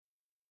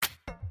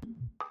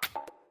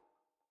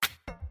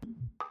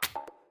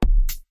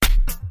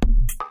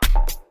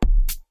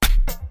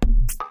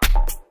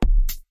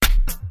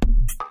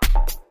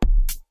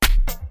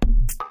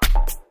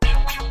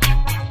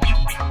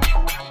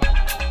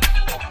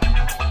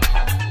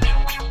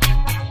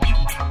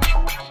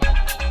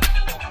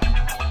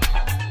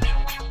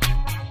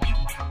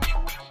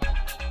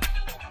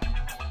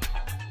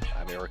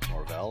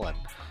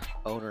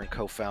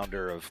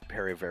founder of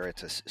Peri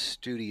Veritas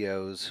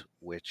Studios,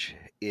 which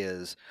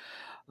is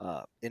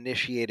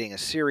initiating a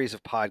series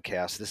of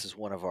podcasts. This is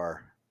one of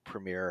our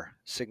premier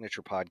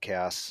signature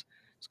podcasts.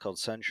 It's called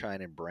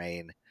Sunshine and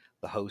Brain.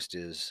 The host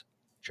is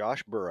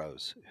Josh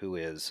Burrows, who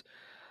is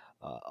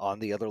on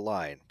the other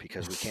line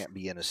because we can't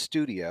be in a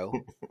studio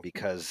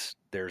because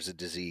there's a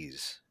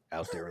disease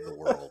out there in the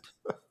world.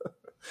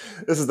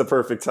 This is the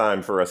perfect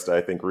time for us to,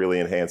 I think,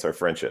 really enhance our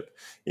friendship.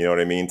 You know what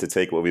I mean? To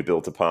take what we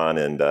built upon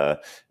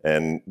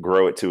and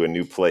grow it to a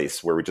new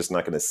place where we're just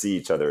not going to see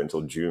each other until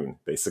June,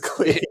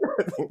 basically.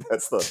 I think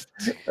that's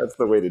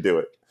the way to do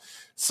it.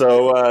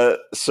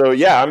 So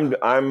yeah,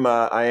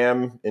 I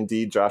am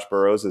indeed Josh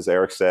Burrows, as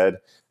Eric said.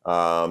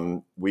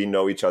 We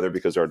know each other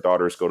because our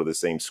daughters go to the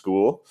same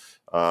school.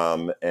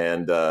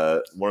 And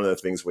one of the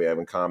things we have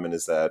in common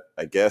is that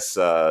I guess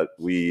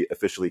we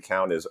officially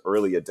count as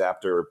early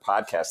adapter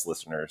podcast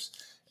listeners.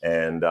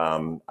 And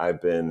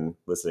I've been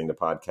listening to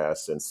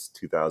podcasts since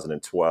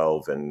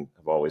 2012 and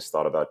have always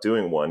thought about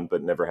doing one,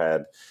 but never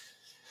had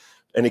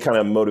any kind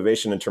of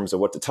motivation in terms of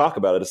what to talk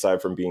about it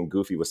aside from being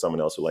goofy with someone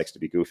else who likes to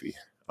be goofy.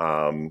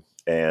 But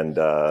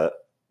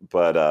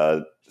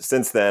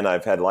since then,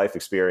 I've had life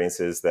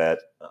experiences that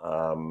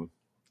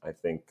I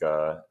think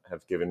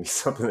have given me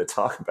something to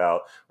talk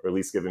about, or at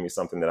least given me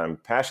something that I'm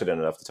passionate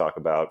enough to talk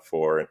about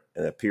for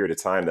a period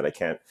of time that I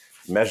can't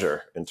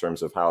measure in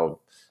terms of how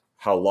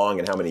long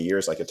and how many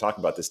years I could talk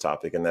about this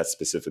topic. And that's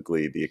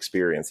specifically the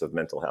experience of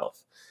mental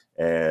health.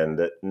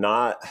 And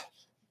not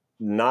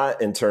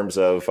in terms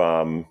of,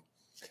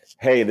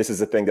 hey, this is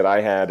a thing that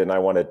I had and I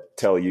want to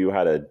tell you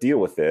how to deal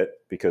with it,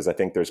 because I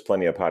think there's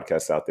plenty of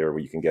podcasts out there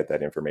where you can get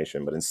that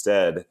information. But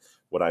instead,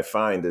 what I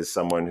find is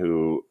someone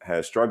who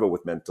has struggled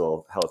with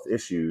mental health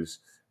issues,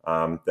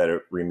 that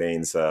it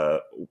remains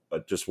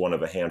just one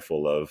of a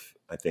handful of,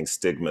 I think,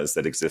 stigmas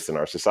that exist in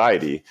our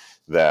society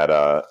that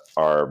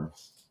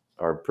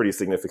are pretty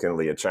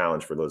significantly a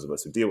challenge for those of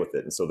us who deal with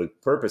it. And so the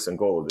purpose and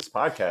goal of this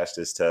podcast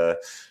is to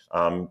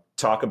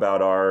talk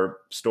about our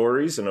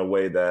stories in a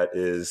way that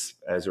is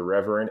as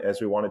irreverent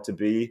as we want it to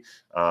be,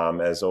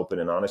 as open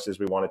and honest as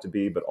we want it to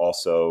be, but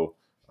also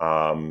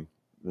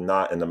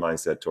not in the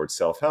mindset towards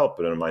self-help,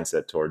 but in a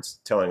mindset towards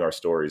telling our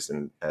stories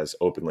in as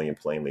openly and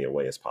plainly a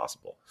way as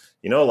possible.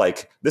 You know,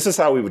 like this is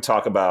how we would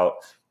talk about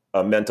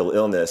a mental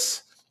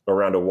illness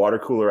around a water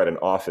cooler at an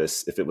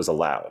office if it was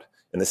allowed.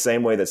 In the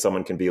same way that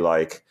someone can be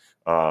like,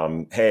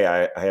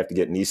 hey, I have to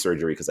get knee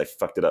surgery because I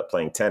fucked it up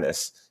playing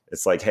tennis.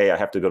 It's like, hey, I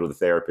have to go to the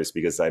therapist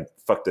because I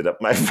fucked up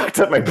my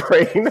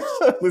brain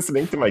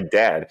listening to my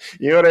dad.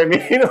 You know what I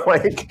mean?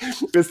 Like,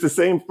 it's the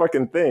same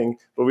fucking thing,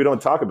 but we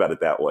don't talk about it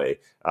that way.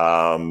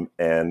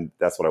 And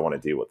that's what I want to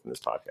deal with in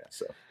this podcast.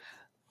 So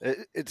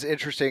it's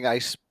interesting. I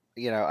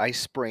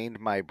sprained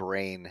my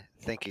brain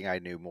thinking I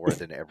knew more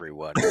than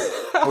everyone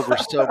over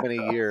so many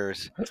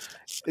years.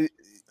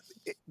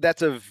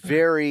 That's a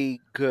very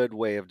good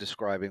way of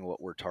describing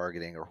what we're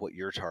targeting or what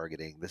you're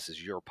targeting. This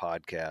is your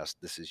podcast.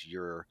 This is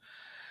your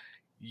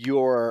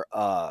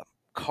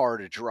car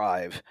to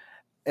drive.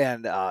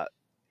 And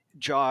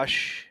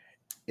Josh,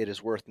 it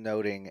is worth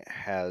noting,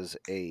 has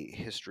a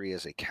history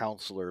as a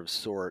counselor of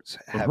sorts,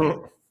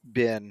 having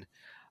been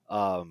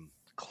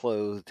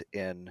clothed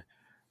in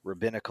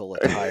rabbinical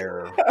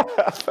attire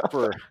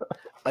for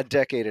a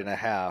decade and a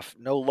half.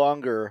 No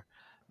longer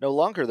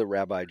the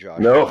Rabbi Josh.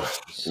 No.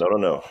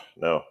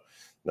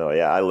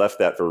 Yeah, I left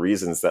that for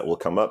reasons that will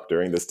come up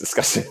during this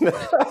discussion.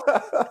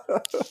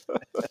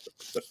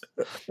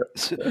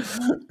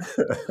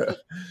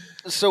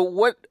 So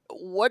what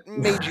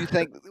made you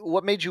think?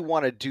 What made you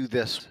want to do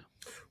this?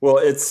 Well,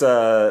 it's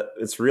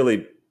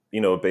really,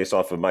 based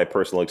off of my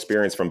personal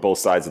experience from both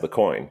sides of the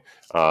coin.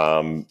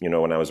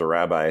 When I was a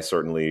rabbi, I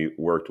certainly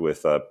worked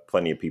with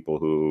plenty of people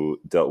who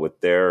dealt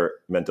with their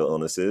mental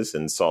illnesses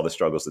and saw the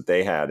struggles that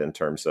they had in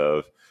terms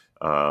of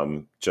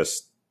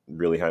just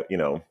really how,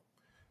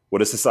 what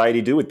does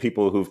society do with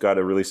people who've got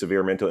a really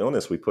severe mental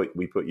illness? We put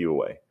you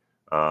away.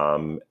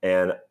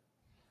 And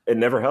it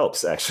never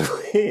helps,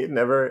 actually. It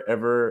never,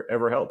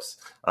 ever helps.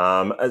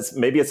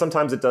 Maybe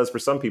sometimes it does for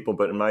some people,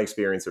 but in my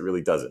experience, it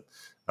really doesn't.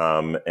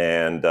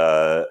 And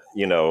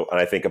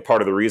I think a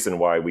part of the reason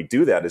why we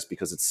do that is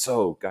because it's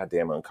so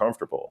goddamn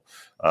uncomfortable.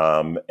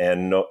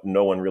 And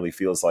no one really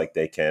feels like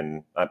they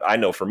can. I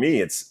know for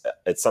me, it's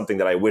something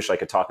that I wish I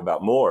could talk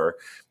about more.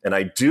 And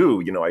I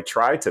do, I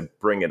try to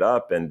bring it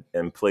up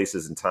in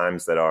places and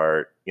times that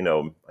are,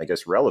 I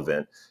guess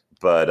relevant,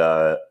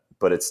 but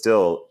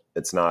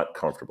it's not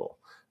comfortable.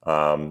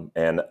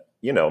 And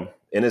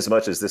in as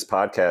much as this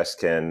podcast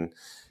can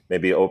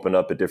maybe open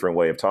up a different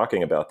way of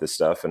talking about this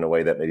stuff in a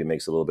way that maybe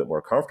makes it a little bit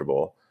more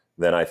comfortable,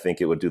 then I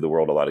think it would do the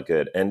world a lot of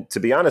good. And to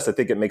be honest, I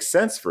think it makes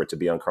sense for it to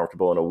be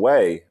uncomfortable in a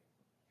way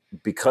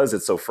because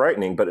it's so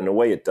frightening, but in a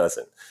way it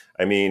doesn't.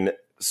 I mean,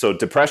 so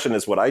depression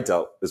is what I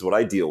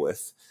deal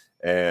with.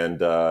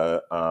 And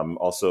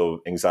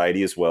also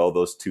anxiety as well.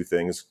 Those two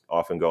things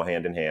often go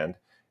hand in hand.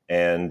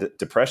 And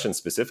depression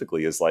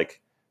specifically is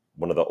like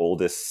one of the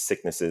oldest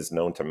sicknesses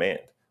known to man.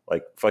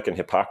 Like fucking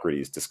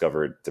Hippocrates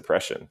discovered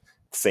depression.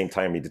 the same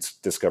time he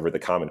discovered the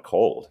common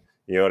cold.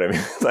 You know what I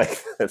mean?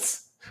 Like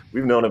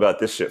we've known about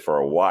this shit for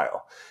a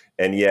while,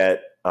 and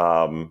yet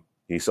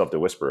you still have to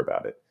whisper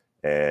about it,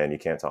 and you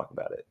can't talk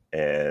about it,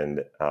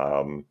 and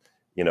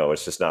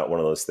it's just not one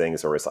of those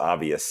things where it's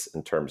obvious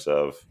in terms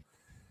of,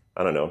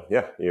 I don't know.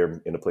 Yeah,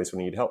 you're in a place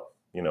when you need help.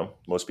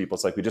 Most people,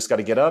 it's like, we just got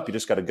to get up, you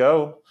just got to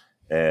go,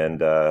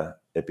 and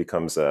it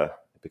becomes a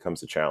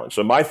challenge.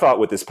 So my thought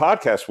with this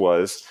podcast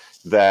was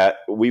that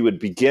we would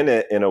begin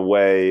it in a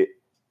way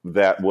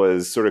that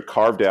was sort of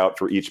carved out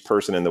for each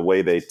person in the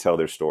way they tell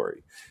their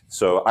story.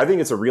 So I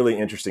think it's a really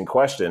interesting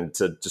question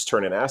to just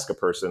turn and ask a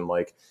person,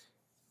 like,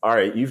 all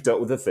right, you've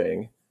dealt with a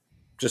thing.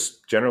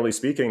 Just generally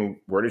speaking,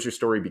 where does your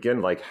story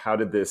begin? Like, how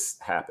did this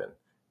happen?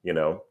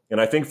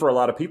 And I think for a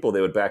lot of people, they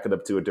would back it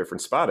up to a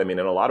different spot. I mean,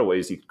 in a lot of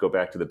ways, you could go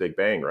back to the Big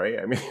Bang, right?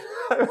 I mean,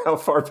 how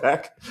far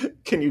back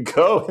can you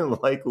go in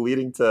like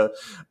leading to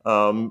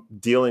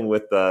dealing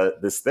with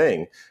this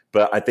thing?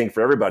 But I think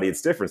for everybody,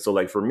 it's different. So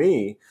like for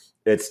me,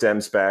 it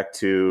stems back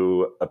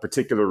to a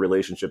particular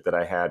relationship that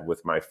I had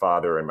with my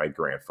father and my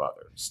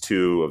grandfather. It's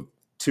two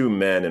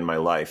men in my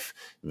life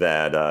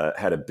that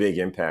had a big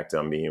impact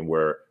on me and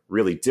were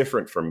really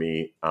different from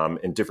me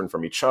and different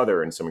from each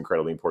other in some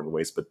incredibly important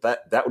ways. But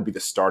that would be the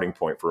starting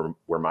point for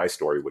where my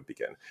story would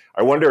begin.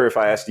 I wonder if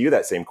I asked you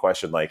that same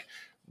question, like,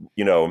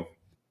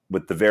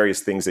 with the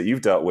various things that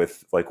you've dealt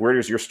with, like, where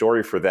does your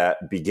story for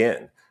that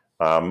begin?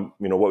 What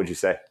would you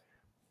say?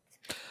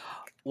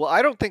 Well,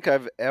 I don't think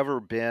I've ever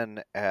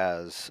been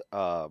as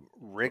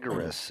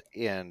rigorous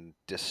in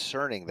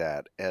discerning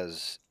that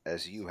as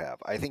you have.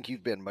 I think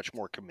you've been much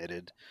more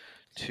committed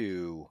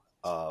to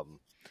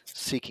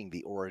seeking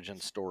the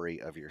origin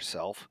story of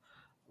yourself,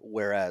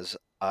 whereas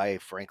I,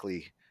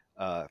 frankly,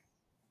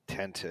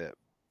 tend to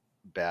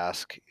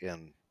bask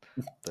in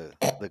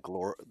the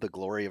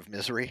glory of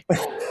misery,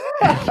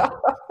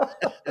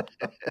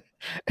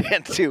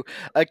 and to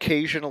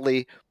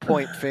occasionally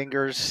point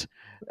fingers,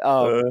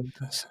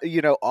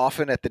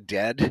 often at the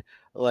dead,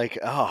 like,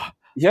 oh,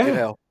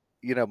 Yeah.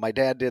 My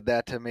dad did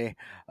that to me.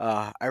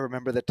 I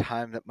remember the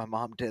time that my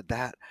mom did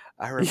that.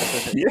 I remember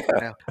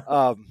that,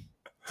 Yeah.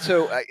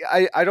 So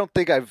I don't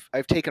think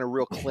I've taken a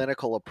real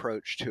clinical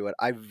approach to it.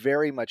 I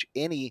very much,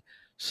 any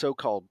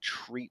so-called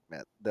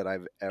treatment that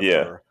I've Yeah.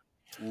 ever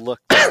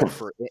looked at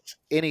for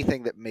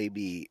anything that may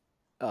be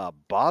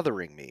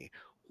bothering me,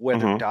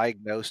 whether Mm-hmm.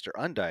 diagnosed or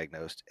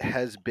undiagnosed,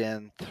 has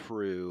been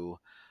through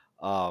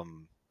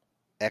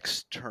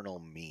external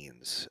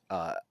means.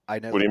 I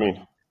know What do that you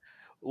mean?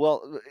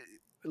 well,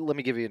 let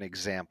me give you an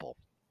example.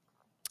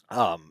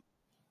 Um,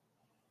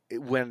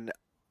 when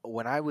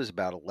I was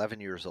about 11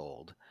 years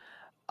old,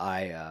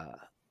 I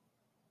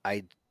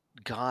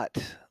got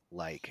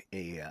like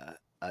a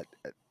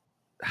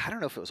I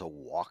don't know if it was a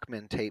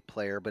Walkman tape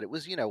player, but it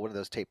was, one of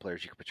those tape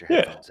players you could put your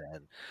Yeah. headphones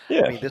in. I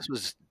Yeah. mean, this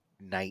was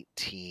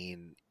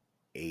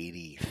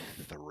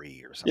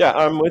 1983 or Yeah, something like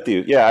I'm with that.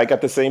 you. Yeah, I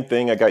got the same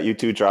thing. I got you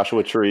too,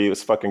 Joshua Tree. It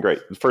was fucking great.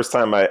 The first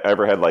time I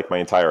ever had like my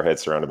entire head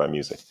surrounded by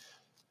music.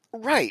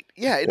 Right.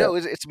 Yeah. Yeah. No,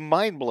 it's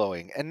mind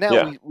blowing. And now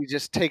Yeah. we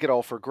just take it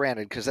all for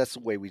granted because that's the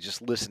way we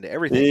just listen to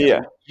everything.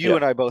 Yeah. You Yeah.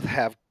 and I both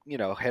have,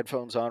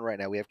 headphones on right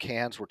now. We have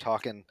cans. We're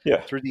talking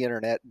Yeah. through the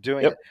internet,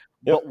 doing Yep. it.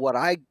 Yep. But what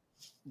I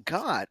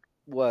got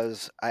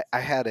was I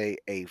had a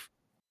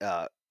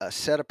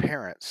set of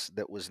parents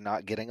that was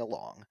not getting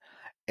along,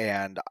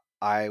 and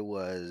I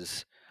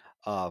was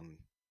um,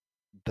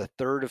 the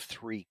third of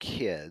three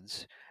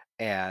kids,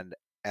 and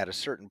at a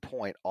certain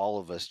point, all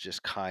of us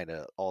just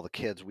all the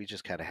kids, we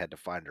just kind of had to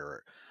find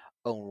our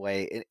own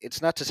way.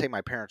 It's not to say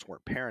my parents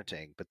weren't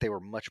parenting, but they were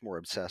much more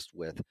obsessed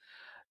with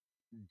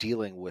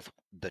dealing with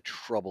the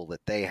trouble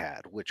that they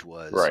had, which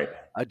was Right.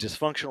 a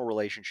dysfunctional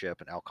relationship,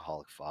 an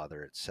alcoholic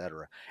father,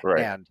 etc. Right.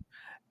 And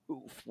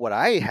what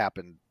I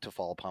happened to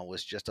fall upon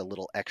was just a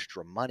little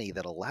extra money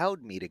that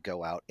allowed me to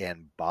go out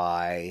and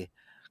buy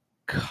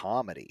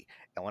comedy.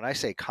 And when I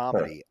say Huh.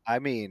 comedy, I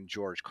mean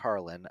George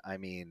Carlin. I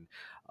mean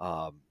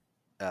um,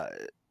 uh,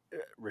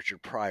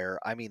 Richard Pryor.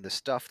 I mean the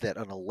stuff that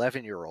an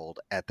 11-year-old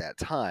at that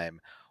time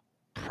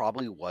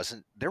probably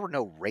wasn't. There were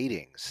no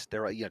ratings.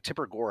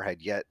 Tipper Gore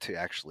had yet to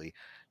actually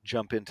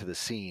jump into the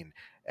scene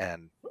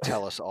and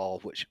tell us all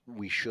what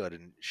we should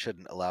and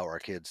shouldn't allow our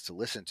kids to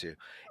listen to.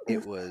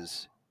 It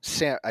was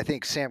Sam. I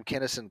think Sam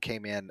Kinison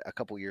came in a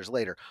couple years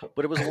later,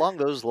 but it was along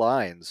those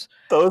lines.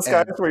 Those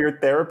guys And were your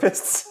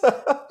therapists?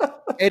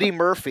 Eddie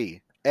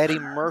Murphy. Eddie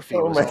Murphy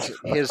Oh was my also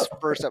his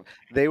God. first up.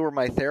 They were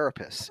my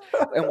therapists.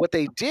 And what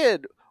they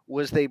did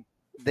was they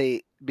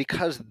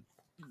because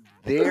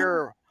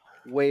their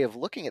way of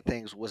looking at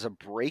things was a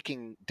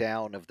breaking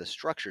down of the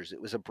structures.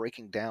 It was a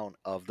breaking down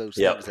of those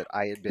things Yep. that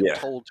I had been Yeah.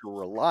 told to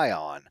rely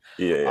on.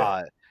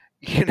 Yeah.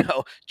 Yeah.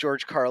 Uh,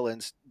 George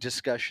Carlin's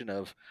discussion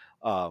of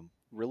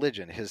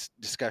religion, his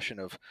discussion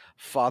of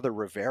Father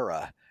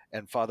Rivera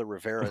and Father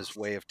Rivera's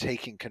way of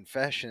taking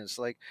confession. It's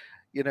like,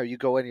 you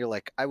go in, you're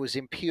like, I was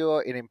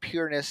impure in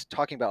impureness,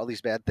 talking about all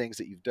these bad things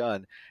that you've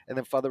done. And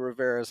then Father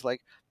Rivera is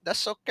like,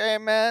 that's okay,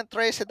 man.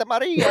 Trace de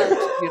Maria.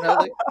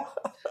 Like,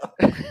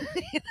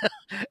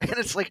 And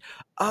it's like, It's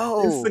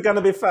oh,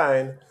 gonna be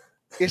fine.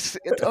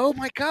 oh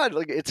my God,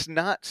 like it's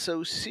not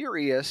so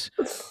serious.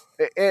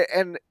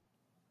 And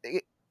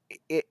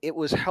it, it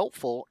was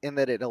helpful in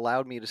that it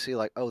allowed me to see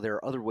like, oh, there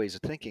are other ways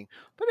of thinking,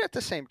 but at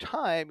the same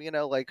time,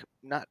 like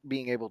not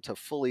being able to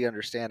fully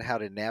understand how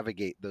to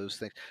navigate those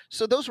things.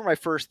 So those were my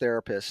first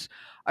therapists.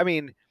 I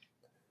mean,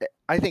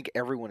 I think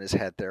everyone has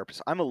had therapists.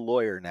 I'm a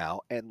lawyer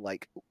now, and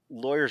like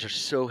lawyers are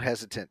so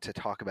hesitant to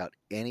talk about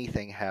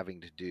anything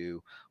having to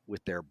do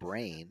with their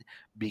brain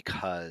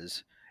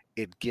because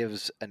it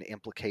gives an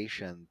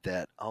implication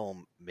that, oh,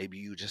 maybe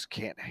you just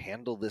can't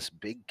handle this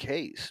big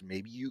case.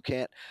 Maybe you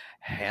can't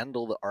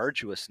handle the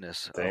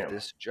arduousness of Damn.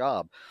 this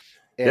job.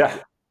 And Yeah.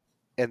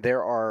 and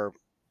there are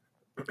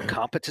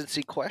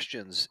competency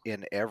questions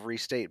in every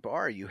state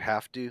bar. You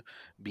have to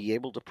be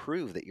able to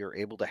prove that you're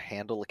able to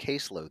handle a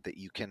caseload, that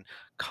you can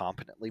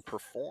competently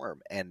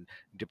perform, and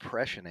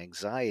depression,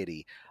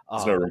 anxiety,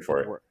 There's no room for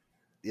it. or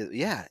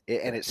yeah,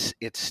 and it's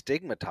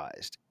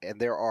stigmatized, and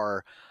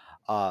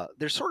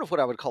there's sort of what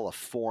I would call a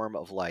form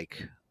of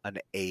like an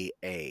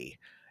AA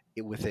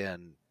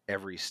within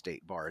every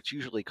state bar. It's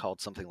usually called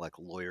something like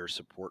lawyer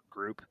support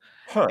group,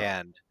 Huh.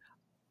 and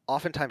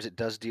oftentimes it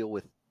does deal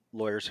with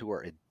lawyers who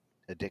are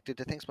addicted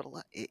to things, but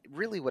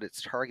really what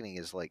it's targeting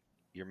is like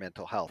your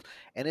mental health,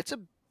 and it's a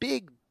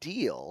big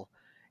deal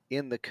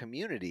in the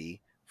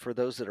community for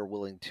those that are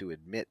willing to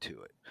admit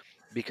to it.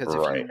 Because if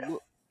Right.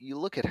 you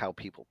look at how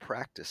people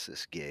practice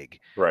this gig,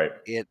 Right.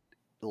 it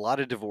a lot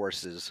of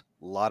divorces,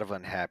 a lot of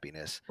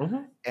unhappiness,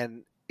 Mm-hmm.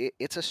 and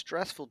it's a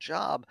stressful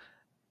job.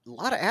 A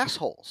lot of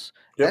assholes.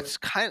 Yep. That's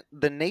kind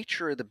of the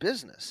nature of the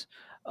business,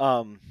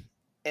 um,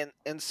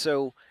 and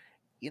so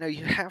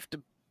you have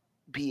to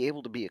be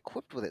able to be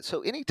equipped with it.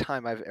 So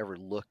anytime I've ever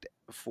looked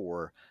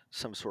for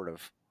some sort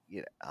of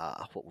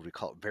what would we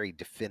call it, very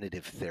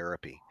definitive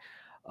therapy,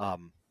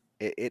 um,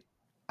 it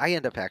I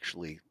end up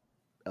actually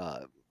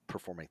uh,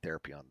 performing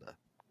therapy on the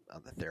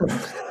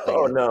therapist.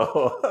 Oh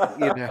no.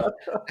 You know,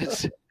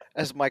 as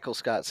as Michael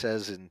Scott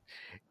says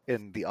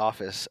in The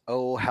Office,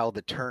 oh how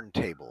the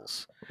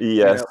turntables, you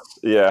Yes. know,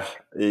 Yeah.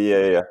 Yeah.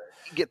 Yeah.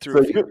 you get through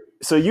a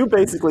So few. you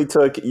basically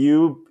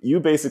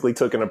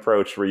took an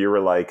approach where you were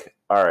like,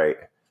 all right,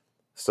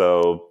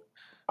 so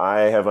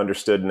I have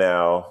understood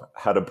now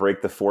how to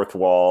break the fourth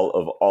wall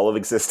of all of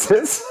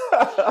existence.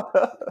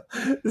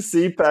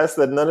 See past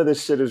that none of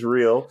this shit is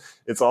real.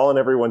 It's all in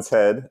everyone's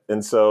head.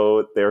 And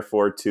so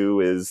therefore too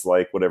is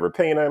like whatever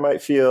pain I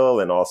might feel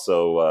and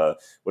also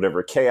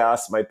whatever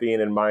chaos might be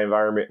in my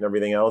environment and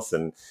everything else.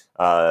 And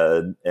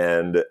but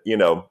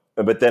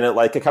then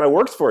it kind of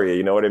works for you.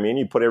 You know what I mean?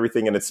 You put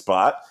everything in its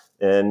spot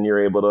and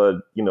you're able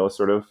to,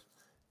 sort of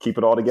keep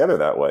it all together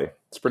that way.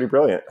 It's pretty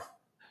brilliant.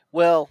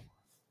 Well,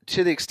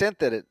 to the extent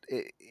that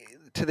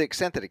to the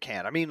extent that it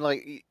can. I mean,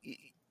 like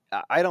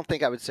I don't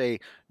think I would say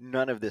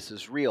none of this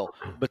is real,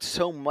 but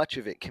so much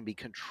of it can be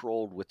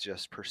controlled with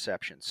just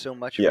perception. So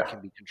much of it Yeah. can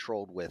be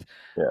controlled with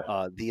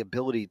Yeah. the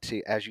ability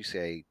to, as you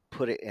say,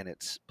 put it in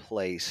its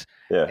place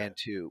Yeah. and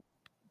to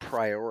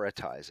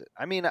prioritize it.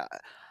 I mean,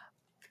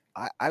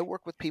 I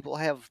work with people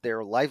who have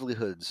their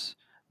livelihoods,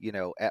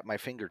 at my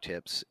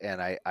fingertips,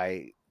 and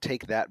I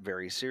take that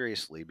very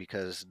seriously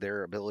because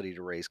their ability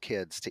to raise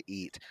kids, to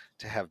eat,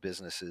 to have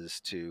businesses,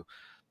 to,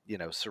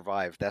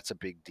 survive, that's a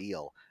big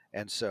deal.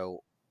 And so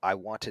I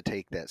want to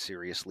take that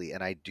seriously,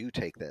 and I do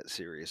take that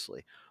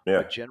seriously. Yeah.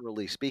 But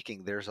generally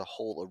speaking, there's a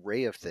whole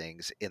array of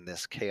things in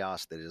this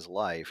chaos that is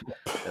life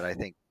that I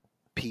think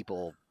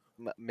people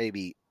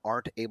maybe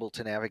aren't able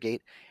to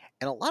navigate.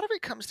 And a lot of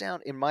it comes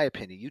down, in my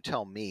opinion, you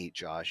tell me,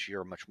 Josh,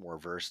 you're a much more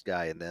versed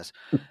guy in this.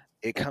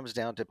 It comes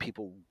down to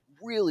people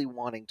really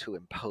wanting to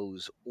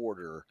impose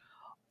order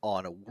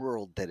on a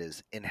world that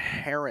is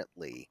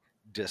inherently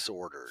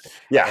disordered.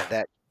 Yeah. And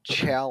that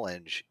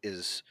challenge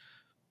is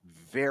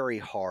very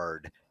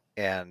hard,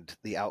 and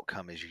the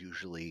outcome is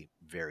usually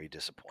very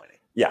disappointing.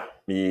 Yeah.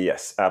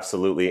 Yes,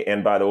 absolutely.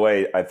 And by the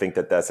way, I think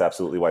that that's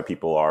absolutely why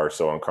people are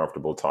so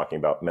uncomfortable talking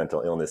about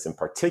mental illness in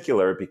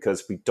particular,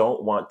 because we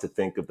don't want to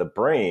think of the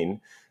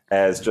brain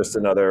as just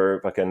another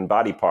fucking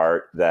body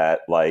part that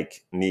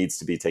like needs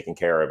to be taken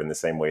care of in the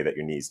same way that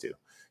your knees do,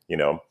 you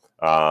know?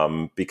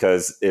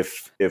 Because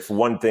if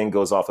one thing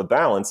goes off of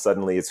balance,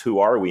 suddenly it's who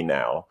are we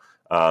now?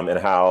 And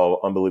how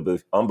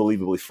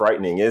unbelievably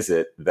frightening is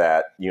it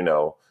that,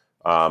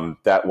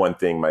 that one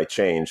thing might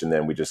change and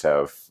then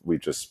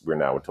we're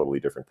now a totally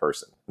different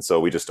person, and so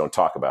we just don't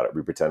talk about it.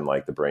 We pretend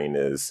like the brain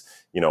is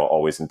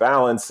always in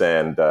balance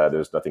and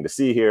there's nothing to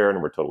see here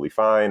and we're totally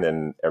fine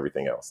and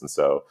everything else. And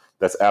so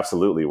that's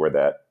absolutely where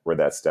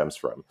that stems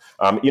from.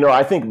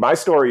 I think my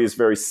story is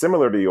very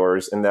similar to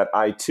yours in that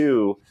I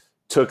too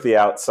took the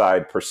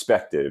outside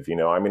perspective.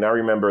 I mean, I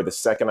remember the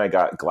second I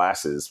got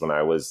glasses when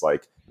I was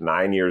like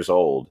 9 years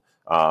old,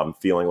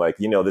 feeling like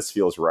this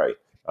feels right.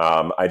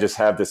 I just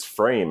have this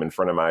frame in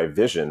front of my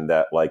vision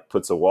that like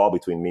puts a wall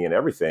between me and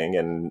everything,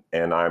 and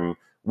I'm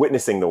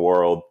witnessing the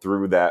world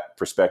through that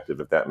perspective,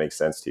 if that makes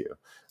sense to you.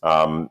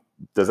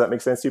 Does that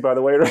make sense to you, by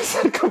the way, or is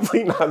that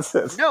complete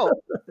nonsense? No,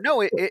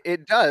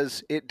 it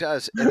does. It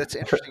does. And it's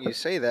interesting you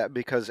say that,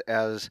 because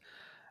as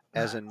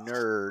a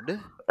nerd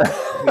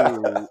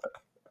who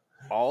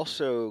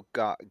also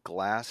got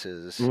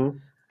glasses Mhm.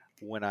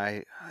 when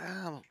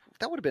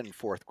that would have been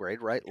fourth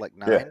grade, right? Like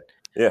Yeah. 9.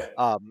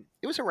 Yeah.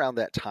 It was around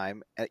that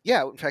time.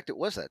 Yeah, in fact, it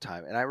was that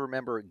time. And I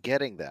remember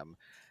getting them,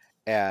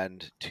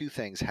 and two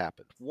things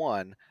happened.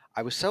 One,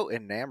 I was so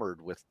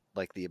enamored with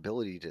like the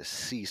ability to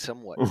see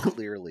somewhat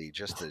clearly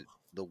just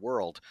the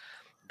world,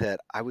 that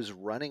I was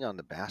running on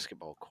the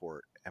basketball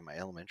court at my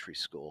elementary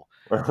school,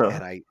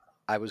 and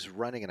I was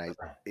running, and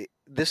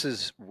this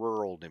is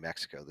rural New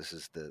Mexico. This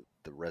is the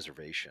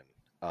reservation,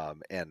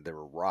 and there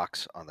were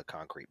rocks on the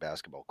concrete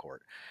basketball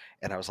court,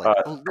 and I was like,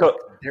 uh, "Oh, look, co-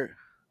 there,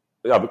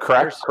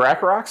 there's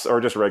crack rocks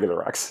or just regular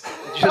rocks?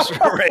 just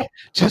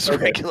just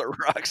Okay. regular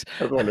rocks."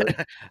 I was wondering.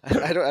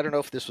 I don't know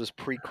if this was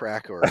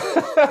pre-crack or,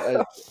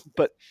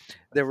 but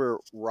there were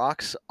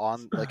rocks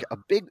on like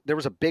there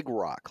was a big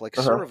rock, like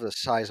sort Uh-huh. of the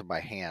size of my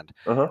hand,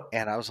 Uh-huh.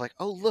 and I was like,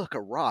 "Oh, look,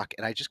 a rock!"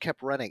 And I just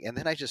kept running, and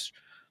then I just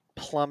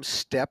plumb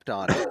stepped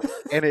on it,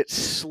 and it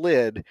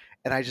slid,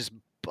 and I just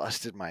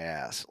busted my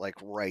ass like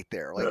right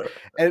there, like,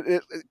 and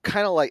it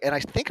kind of like, and I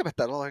think about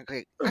that,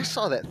 like, I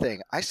saw that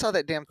thing, I saw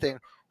that damn thing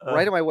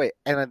right in my way,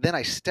 and then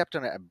I stepped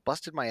on it, I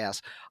busted my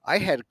ass. I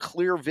had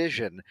clear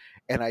vision,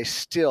 and I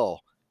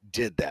still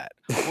did that.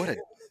 What a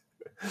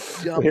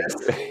dumb.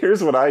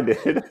 Here's what I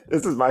did.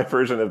 This is my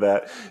version of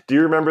that. Do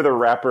you remember the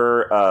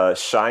rapper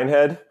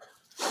Shinehead?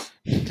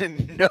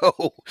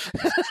 No,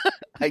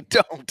 I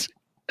don't.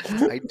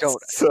 I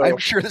don't. I'm So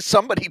sure that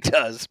somebody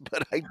does,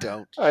 but I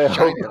don't. I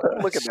hope Shinehead.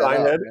 I'm looking that up,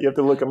 Shinehead. man. You have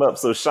to look him up.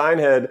 So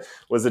Shinehead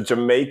was a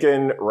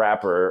Jamaican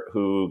rapper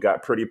who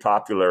got pretty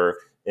popular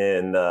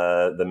in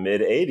the mid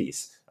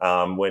 '80s.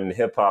 When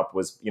hip hop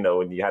was,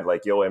 when you had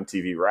like Yo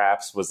MTV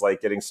Raps was like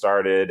getting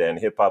started, and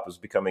hip hop was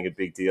becoming a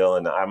big deal.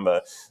 And I'm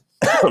a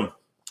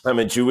I'm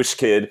a Jewish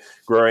kid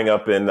growing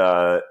up in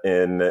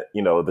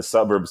the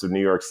suburbs of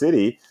New York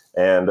City,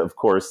 and of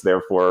course,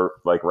 therefore,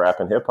 like rap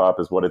and hip hop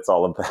is what it's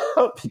all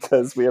about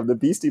because we have the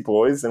Beastie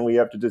Boys and we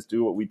have to just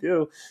do what we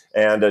do.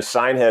 And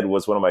Shinehead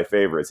was one of my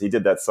favorites. He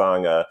did that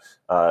song,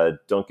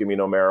 "Don't give me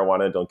no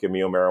marijuana, don't give me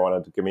no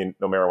marijuana, don't give me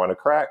no marijuana,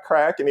 crack,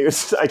 crack." And he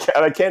was,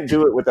 I can't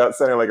do it without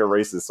sounding like a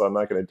racist, so I'm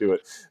not going to do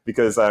it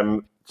because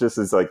I'm just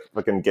as like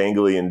fucking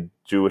gangly and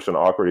Jewish and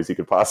awkward as you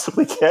could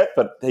possibly get.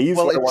 But he's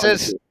Well, what I wanted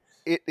to do.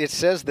 it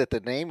says that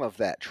the name of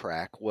that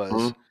track was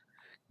Mhm.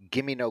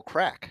 "Gimme No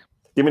Crack."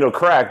 Give me no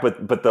crack,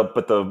 but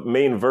the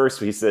main verse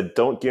he said,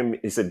 "Don't give me,"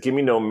 he said, "Give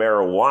me no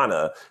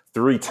marijuana"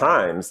 3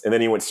 times, and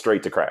then he went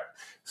straight to crack.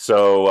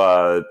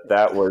 So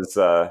that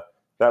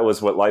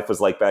was what life was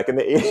like back in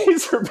the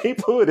 '80s for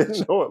people who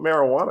didn't know what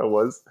marijuana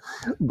was.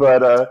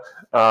 But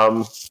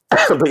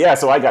but yeah,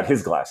 so I got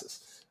his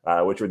glasses,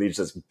 which were these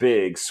just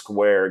big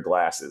square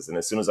glasses, and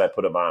as soon as I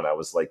put them on, I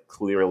was like,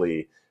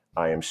 clearly,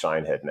 I am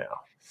Shinehead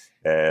now,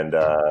 and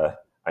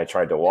I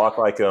tried to walk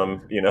like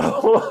him.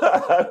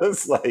 I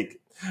was like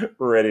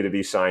ready to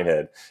be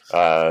Shinehead.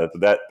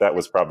 That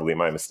was probably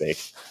my mistake.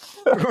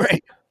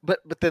 Right.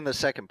 But then the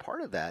second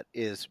part of that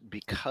is,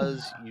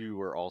 because you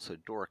were also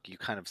dork, you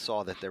kind of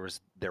saw that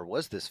there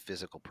was this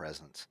physical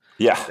presence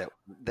Yeah,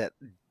 that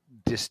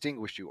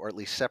distinguished you, or at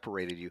least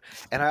separated you.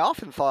 And I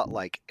often thought,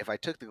 like, if I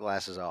took the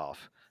glasses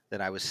off,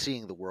 then I was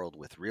seeing the world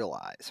with real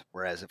eyes,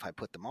 whereas if I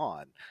put them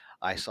on,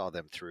 I saw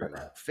them through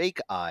fake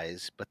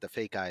eyes, but the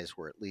fake eyes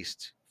were at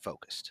least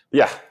focused.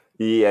 yeah,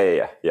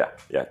 yeah.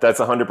 That's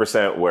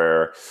 100%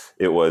 where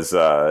it was.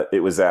 It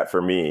was at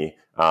for me.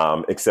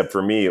 Except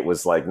for me, it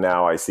was like,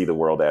 now I see the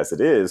world as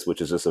it is, which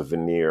is just a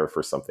veneer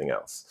for something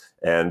else,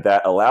 and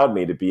that allowed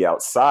me to be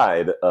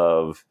outside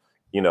of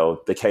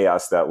the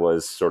chaos that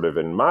was sort of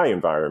in my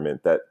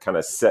environment that kind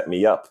of set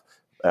me up,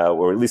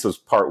 or at least was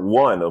part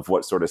one of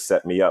what sort of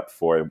set me up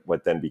for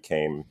what then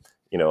became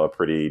a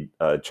pretty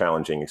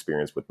challenging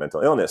experience with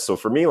mental illness. So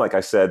for me, like I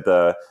said,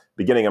 the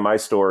beginning of my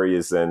story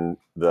is in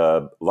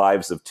the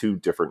lives of 2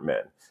 different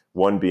men,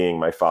 one being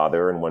my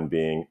father and one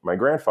being my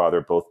grandfather,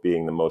 both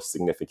being the most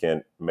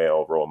significant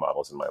male role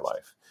models in my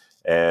life.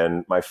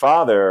 And my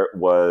father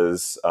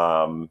was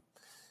a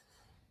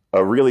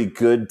really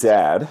good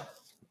dad,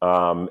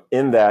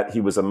 in that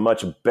he was a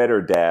much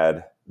better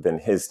dad than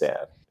his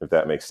dad, if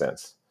that makes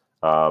sense.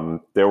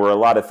 There were a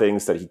lot of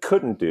things that he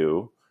couldn't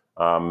do,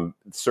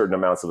 certain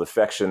amounts of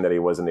affection that he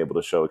wasn't able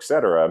to show,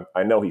 etc.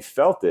 I know he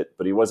felt it,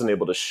 but he wasn't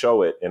able to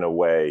show it in a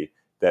way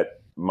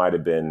that might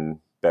have been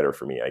better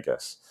for me, I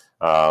guess.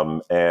 But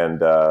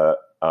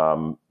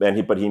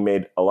he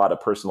made a lot of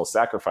personal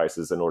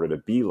sacrifices in order to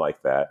be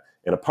like that.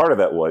 And a part of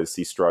that was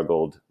he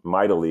struggled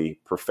mightily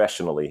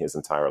professionally his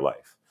entire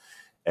life.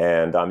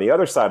 And on the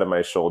other side of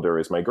my shoulder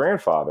is my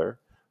grandfather,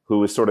 who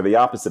was sort of the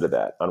opposite of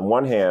that. On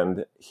one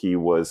hand, he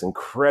was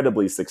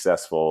incredibly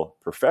successful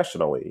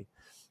professionally.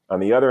 On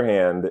the other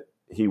hand,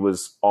 he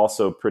was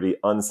also pretty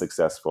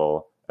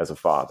unsuccessful as a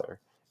father,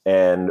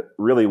 and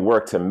really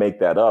worked to make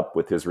that up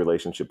with his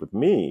relationship with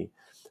me.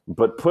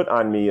 but put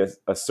on me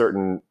a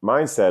certain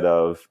mindset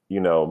of,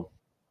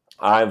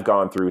 I've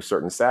gone through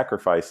certain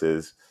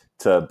sacrifices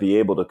to be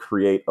able to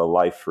create a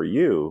life for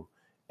you.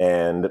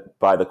 And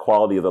by the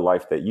quality of the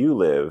life that you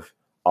live,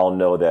 I'll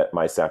know that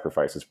my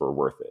sacrifices were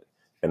worth it.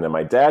 And then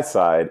my dad's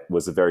side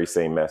was the very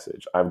same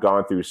message. I've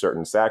gone through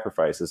certain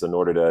sacrifices in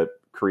order to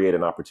create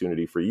an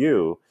opportunity for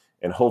you.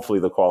 And hopefully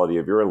the quality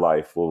of your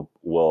life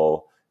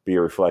will be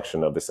a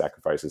reflection of the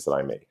sacrifices that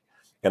I make.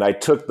 And I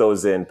took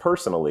those in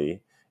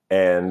personally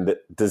and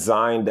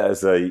designed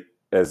as a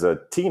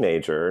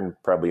teenager and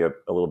probably a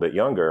little bit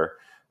younger,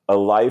 a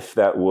life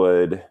that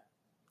would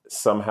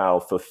somehow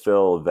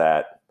fulfill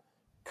that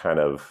kind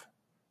of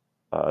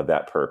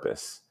that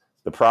purpose.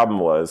 The problem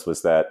was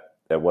that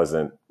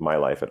wasn't my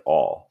life at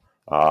all.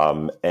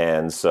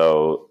 And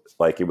so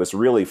like it was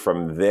really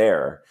from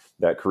there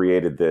that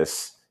created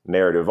this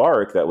narrative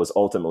arc that was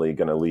ultimately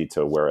going to lead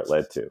to where it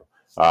led to.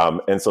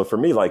 And so for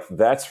me, like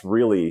that's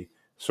really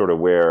sort of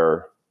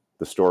where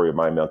the story of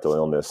my mental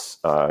illness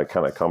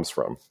kind of comes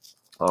from.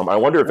 I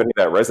wonder if any of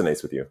that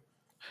resonates with you.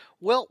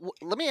 Well,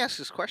 let me ask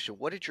this question.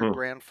 What did your Hmm.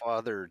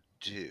 grandfather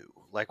do?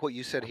 Like what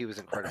you said, he was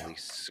incredibly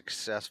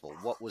successful.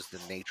 What was the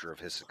nature of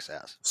his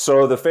success?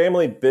 So the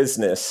family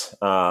business,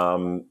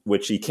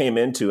 which he came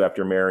into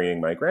after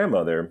marrying my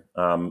grandmother,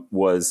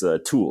 was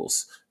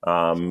tools.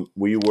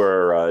 We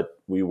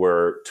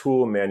were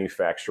tool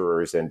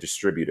manufacturers and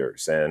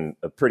distributors, and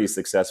a pretty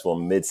successful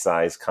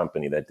mid-sized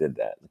company that did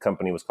that. The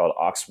company was called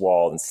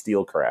Oxwall and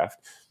Steelcraft.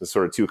 The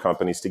sort of two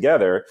companies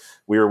together.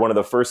 We were one of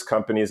the first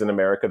companies in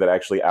America that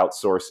actually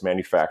outsourced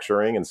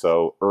manufacturing, and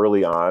so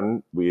early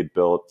on, we had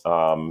built.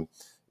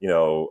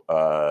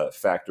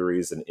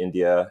 Factories in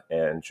India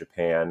and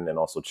Japan and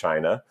also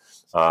China.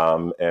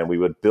 And we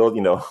would build,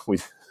 I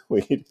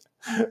mean,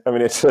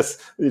 it's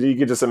just, you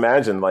could just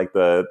imagine like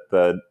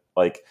the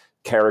like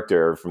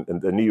character from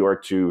the New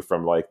York Jew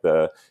from like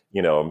the,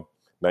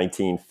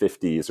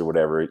 1950s or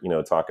whatever,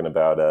 talking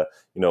about,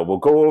 we'll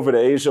go over to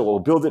Asia, we'll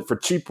build it for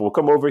cheap, we'll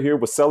come over here,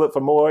 we'll sell it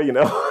for more, I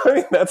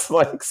mean, that's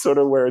like sort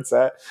of where it's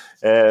at.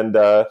 And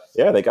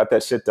yeah, they got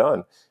that shit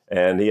done.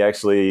 And he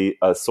actually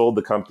sold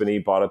the company,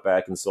 bought it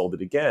back, and sold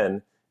it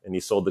again. And he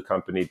sold the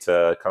company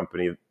to a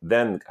company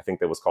then I think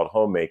that was called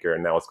Homemaker,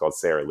 and now it's called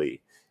Sara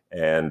Lee,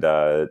 and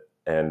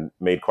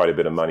made quite a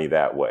bit of money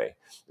that way.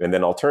 And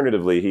then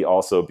alternatively, he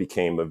also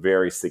became a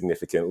very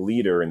significant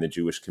leader in the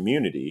Jewish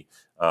community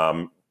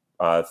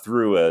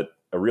through a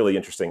really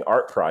interesting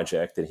art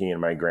project that he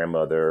and my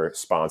grandmother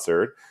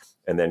sponsored.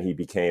 And then he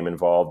became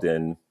involved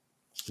in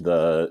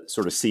the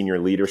sort of senior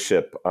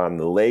leadership on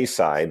the lay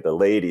side, the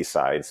laity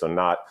side. So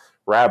not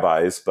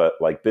rabbis, but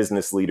like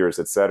business leaders,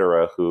 et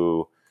cetera,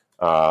 who,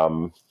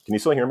 can you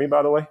still hear me,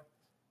 by the way?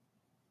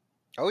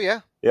 Oh,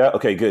 yeah. Yeah.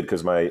 Okay, good.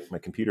 Cause my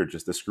computer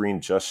the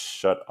screen just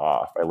shut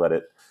off. I let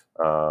it,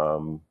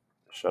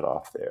 shut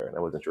off there, and I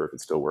wasn't sure if it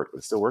still worked, but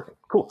it's still working.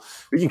 Cool.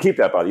 We can keep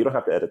that, by the way. You don't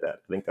have to edit that.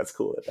 I think that's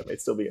cool that might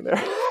still be in there.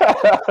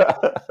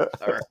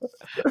 All right.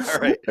 All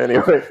right.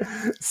 Anyway,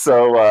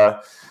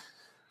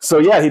 so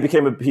yeah, he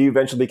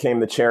eventually became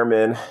the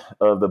chairman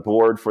of the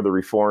board for the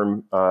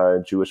Reform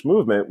Jewish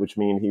movement, which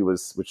meant he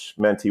was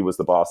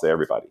the boss of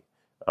everybody,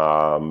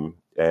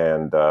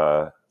 and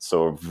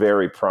so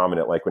very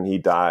prominent. Like when he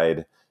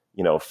died,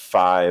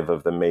 5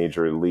 of the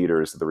major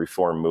leaders of the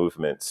Reform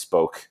movement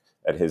spoke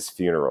at his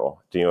funeral.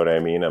 Do you know what I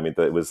mean? I mean,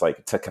 it was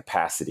like to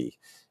capacity,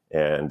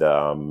 and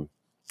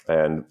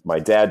my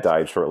dad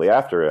died shortly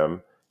after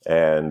him,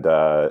 and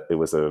it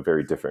was a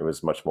very different. It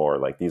was much more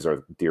like these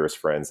are dearest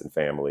friends and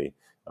family,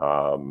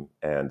 and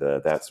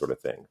that sort of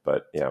thing.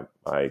 But yeah,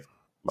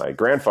 my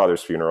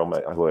grandfather's funeral,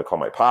 who I call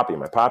my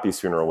poppy's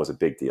funeral was a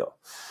big deal.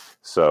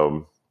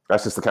 So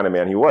that's just the kind of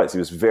man he was. He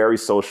was very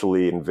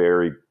socially and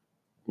very,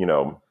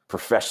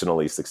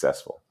 professionally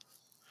successful.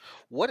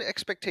 What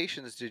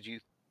expectations did you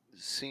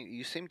see?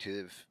 You seem to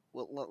have.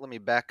 Well, let me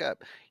back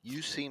up.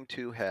 You seem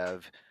to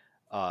have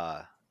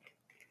uh,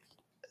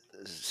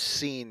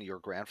 seen your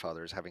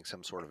grandfather as having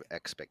some sort of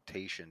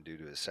expectation due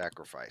to his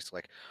sacrifice.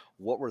 Like,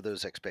 what were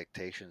those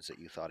expectations that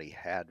you thought he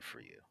had for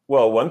you?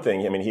 Well, one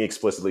thing, I mean, he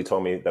explicitly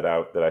told me that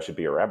I should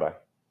be a rabbi.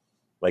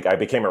 Like I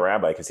became a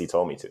rabbi because he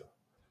told me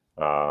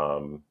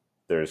to.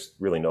 There's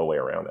really no way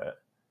around that.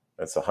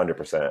 That's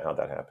 100% how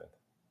that happened.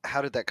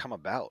 How did that come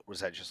about? Was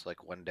that just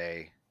like one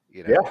day,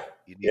 Yeah,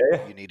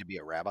 yeah, you need to be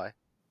a rabbi?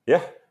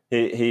 yeah.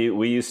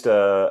 We used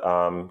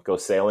to go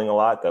sailing a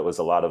lot. That was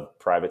a lot of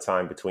private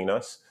time between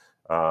us,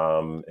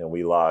 and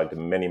we logged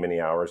many,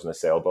 many hours in a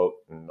sailboat,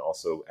 and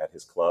also at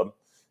his club.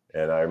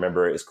 And I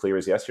remember it as clear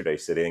as yesterday,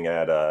 sitting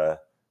at a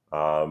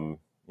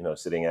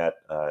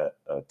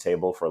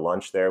table for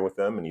lunch there with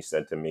him, and he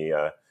said to me,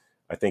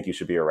 "I think you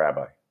should be a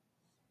rabbi."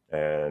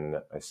 And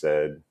I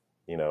said,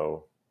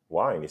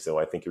 why? And he said,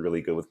 well, I think you're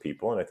really good with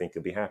people, and I think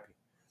you'll be happy.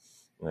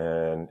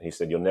 And he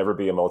said, you'll never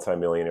be a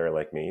multimillionaire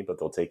like me, but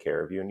they'll take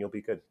care of you and you'll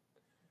be good.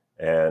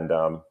 And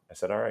I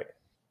said, all right.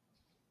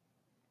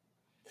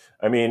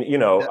 I mean,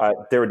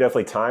 there were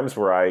definitely times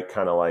where I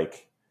kind of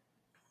like,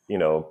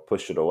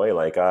 pushed it away,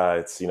 like,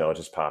 it's,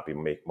 just Poppy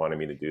wanted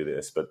me to do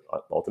this. But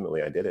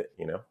ultimately I did it.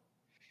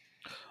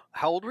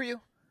 How old were you?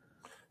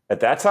 At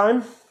that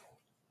time,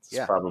 it's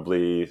Yeah.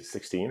 probably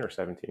 16 or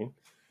 17.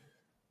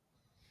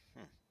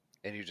 Hmm.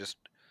 And you just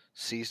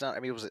seized on? I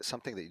mean, was it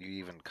something that you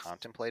even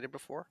contemplated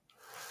before?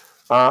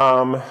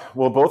 Well,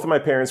 both of my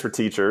parents were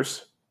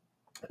teachers.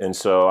 And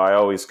so I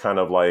always kind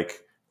of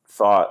like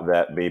thought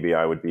that maybe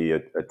I would be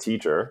a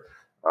teacher.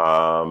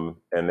 And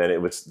then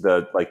it was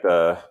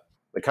the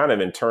kind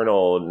of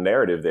internal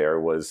narrative there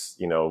was,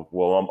 well,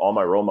 all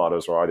my role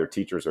models were either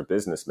teachers or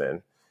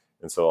businessmen.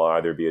 And so I'll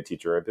either be a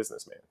teacher or a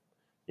businessman,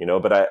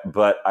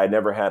 but I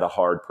never had a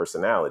hard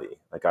personality.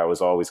 Like I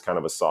was always kind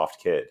of a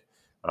soft kid.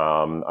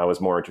 I was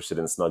more interested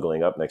in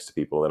snuggling up next to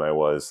people than I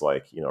was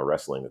like,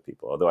 wrestling with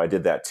people, although I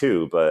did that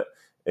too, but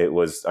I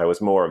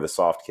was more of the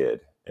soft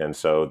kid. And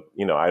so,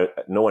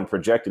 no one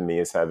projected me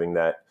as having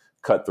that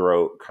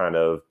cutthroat kind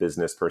of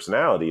business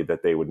personality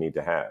that they would need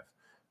to have.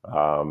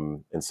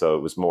 And so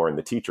it was more in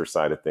the teacher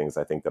side of things,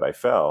 I think, that I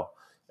fell.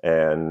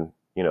 And,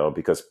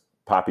 because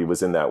Poppy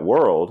was in that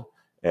world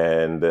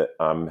and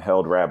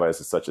held rabbis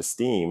in such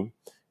esteem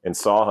and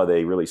saw how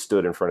they really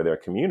stood in front of their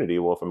community.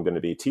 Well, if I'm going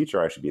to be a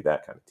teacher, I should be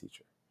that kind of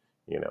teacher,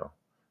 you know?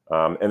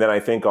 And then I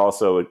think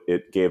also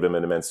it gave him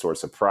an immense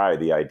source of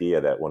pride, the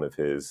idea that one of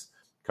his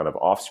kind of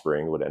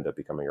offspring would end up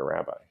becoming a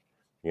rabbi,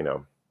 you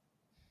know.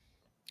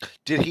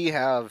 Did he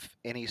have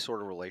any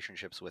sort of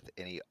relationships with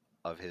any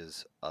of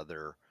his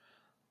other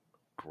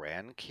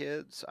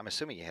grandkids? I'm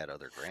assuming he had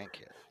other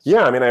grandkids.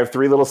 Yeah, I mean, I have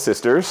three little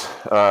sisters,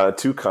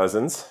 two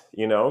cousins.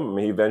 He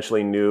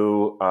eventually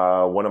knew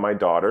one of my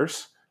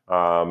daughters,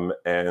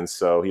 and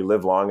so he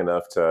lived long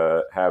enough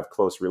to have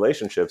close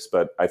relationships.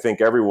 But I think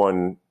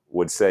everyone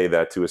would say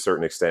that to a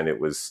certain extent, it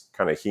was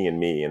kind of he and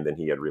me, and then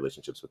he had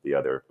relationships with the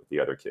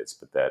other kids,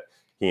 but that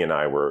he and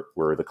I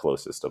were the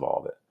closest of all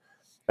of it.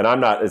 And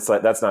I'm not. It's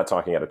like that's not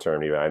talking out of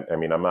turn. I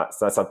mean, I'm not.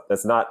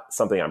 That's not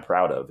something I'm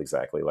proud of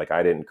exactly. Like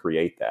I didn't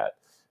create that.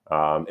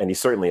 And he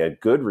certainly had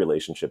good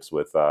relationships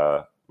with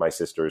my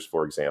sisters,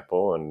 for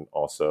example, and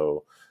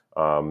also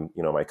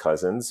my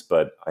cousins.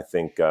 But I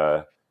think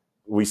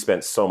we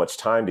spent so much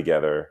time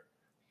together.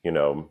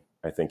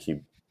 I think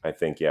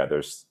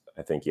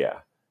yeah,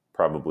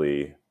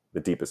 probably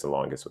the deepest and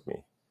longest with me.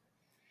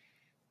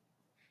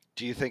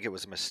 Do you think it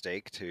was a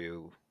mistake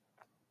to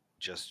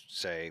just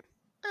say,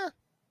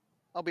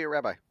 I'll be a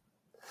rabbi?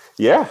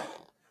 Yeah,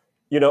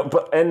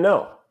 and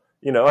no,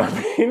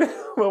 I mean,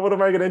 well, what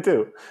am I going to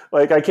do?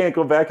 Like, I can't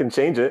go back and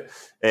change it.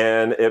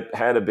 And it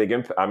had a big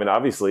impact. I mean,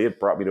 obviously, it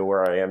brought me to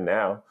where I am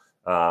now.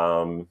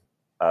 Um,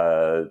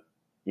 uh,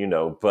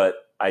 but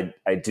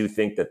I do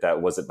think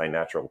that wasn't my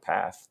natural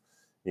path.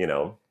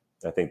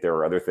 I think there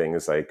were other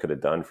things I could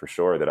have done for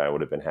sure that I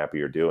would have been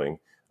happier doing.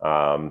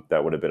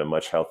 That would have been a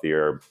much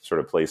healthier sort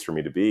of place for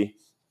me to be.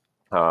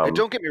 And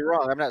don't get me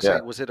wrong, I'm not Yeah.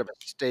 saying was it a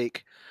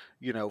mistake,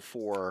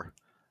 for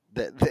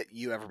that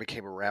you ever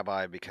became a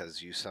rabbi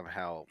because you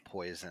somehow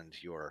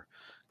poisoned your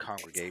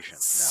congregation.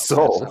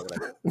 So,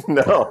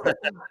 no,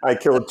 I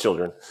killed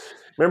children.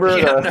 Remember?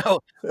 Yeah,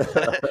 no.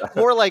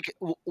 More like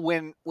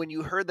when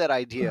you heard that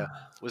idea,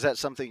 was that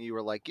something you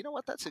were like, you know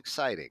what, that's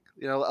exciting?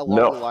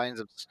 Along the lines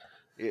of,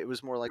 it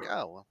was more like,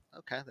 oh, well,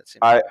 okay, that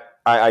seems. I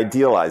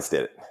idealized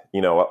it.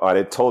 What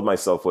I told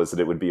myself was that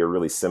it would be a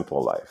really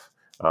simple life.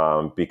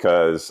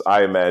 Because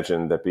I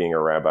imagined that being a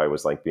rabbi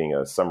was like being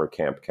a summer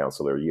camp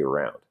counselor year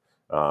round,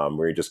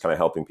 where you're just kind of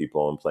helping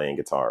people and playing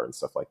guitar and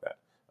stuff like that.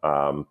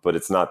 But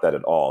it's not that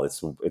at all.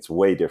 It's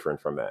way different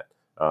from that.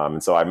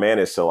 And so I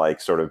managed to like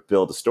sort of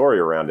build a story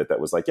around it that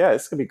was like, yeah,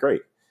 it's gonna be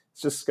great.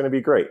 It's just gonna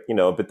be great,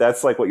 But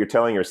that's like what you're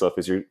telling yourself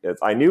is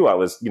I knew I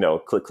was,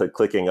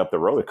 clicking up the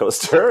roller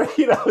coaster.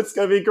 It's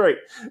gonna be great.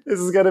 This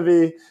is gonna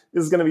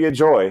be a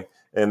joy.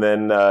 And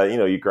then,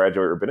 you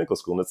graduate rabbinical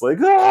school and it's like,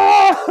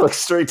 like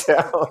straight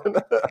down.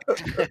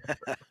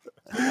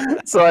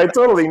 So I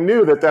totally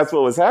knew that that's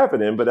what was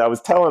happening, but I was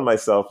telling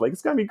myself like,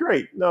 it's going to be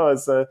great. No,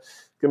 it's going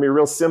to be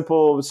real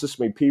simple. It's just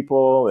me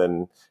people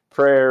and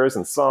prayers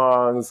and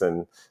songs,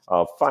 and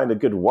I'll find a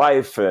good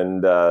wife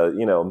and,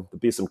 there'll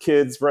be some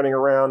kids running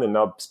around, and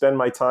I'll spend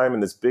my time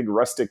in this big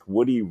rustic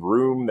woody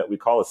room that we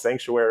call a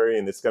sanctuary.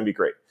 And it's going to be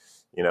great,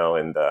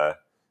 and no,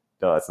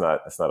 that's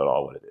not at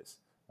all what it is.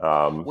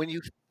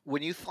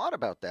 When you thought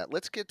about that,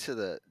 let's get to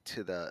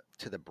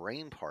the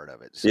brain part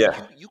of it. So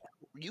yeah.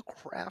 You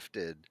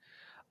crafted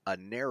a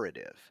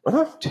narrative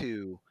uh-huh.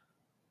 to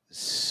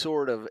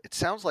sort of, it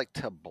sounds like,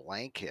 to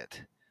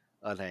blanket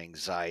an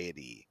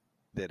anxiety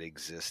that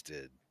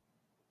existed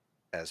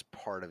as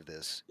part of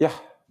this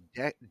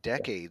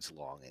decades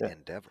long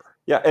endeavor.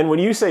 Yeah. And when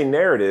you say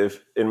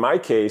narrative, in my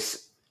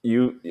case,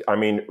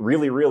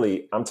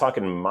 really, I'm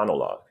talking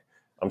monologue.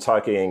 I'm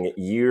talking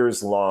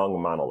years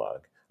long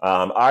monologue.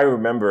 I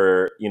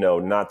remember,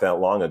 not that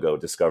long ago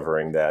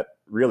discovering that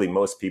really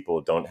most people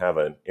don't have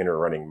an inner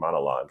running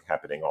monologue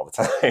happening all the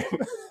time.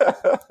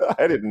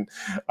 I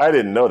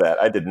didn't know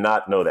that. I did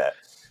not know that.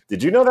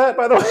 Did you know that,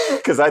 by the way?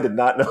 Because I did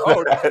not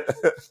know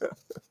that.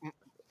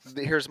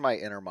 Here's my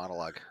inner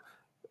monologue.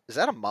 Is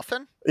that a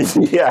muffin?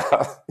 Yeah,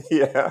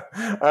 yeah.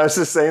 I was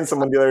just saying to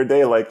someone the other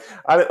day, like,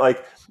 I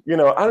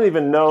don't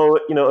even know,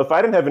 if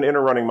I didn't have an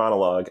inner running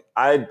monologue,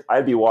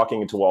 I'd be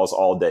walking into walls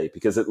all day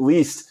because at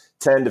least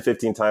 10 to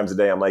 15 times a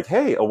day, I'm like,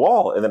 hey, a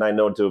wall. And then I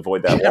know to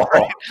avoid that Yeah,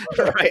 wall.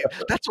 right.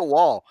 That's a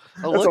wall.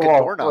 Oh, That's a look, a wall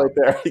doorknob. right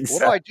there. What do I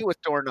Exactly. do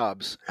with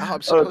doorknobs? Oh, I'm Oh,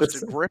 supposed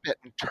to grip it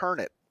and turn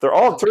it. they're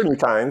all Okay. turning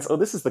kinds. Oh,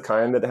 this is the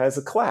kind that has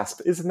a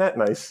clasp. Isn't that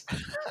nice?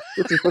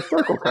 This is the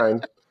circle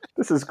kind.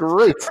 This is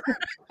great.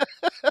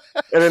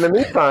 And in the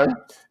meantime,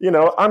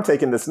 I'm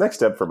taking this next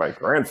step for my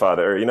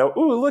grandfather.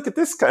 Ooh, look at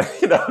this guy.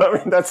 I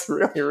mean, that's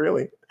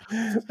really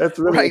Right, what's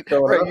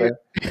going right. on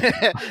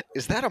there.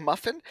 Is that a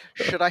muffin?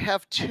 Should I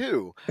have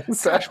two? Gosh, would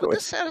Exactly.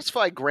 this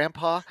satisfy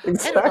Grandpa? I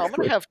don't know. I'm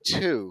going Exactly. to have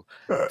two.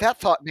 That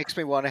thought makes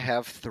me want to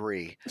have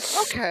three.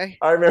 Okay.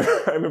 I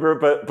remember,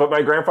 but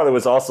my grandfather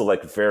was also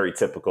like very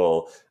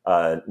typical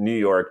New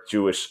York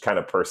Jewish kind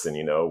of person,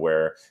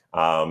 where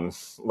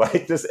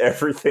like just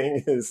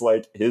everything is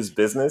like his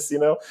business.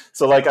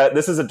 So like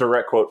this is a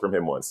direct quote from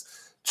him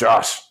once.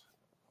 Josh,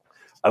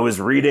 I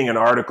was reading an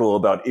article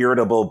about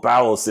irritable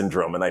bowel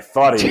syndrome, and I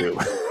thought of you.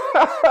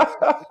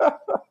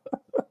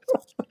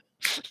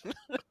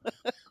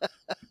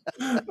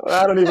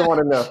 I don't even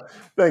want to know.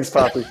 Thanks,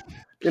 Poppy.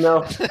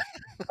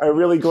 I'm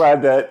really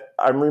glad that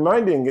I'm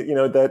reminding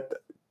that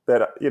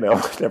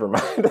never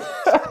mind.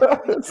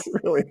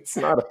 It's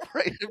not a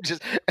Right.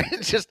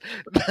 It's just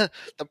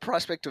the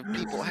prospect of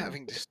people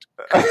having just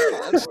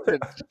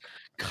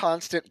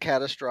constant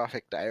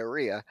catastrophic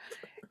diarrhea.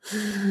 made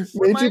you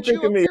Reminds think you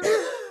of of me.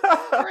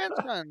 your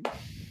grandson.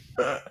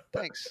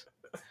 Thanks.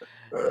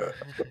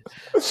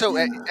 So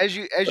as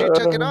you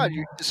took it on,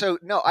 so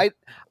no, I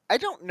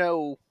don't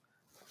know.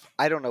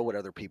 I don't know what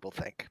other people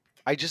think.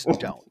 I just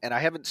don't, and I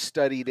haven't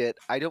studied it.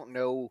 I don't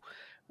know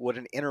what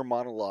an inner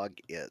monologue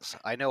is.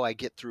 I know I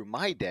get through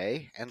my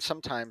day, and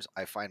sometimes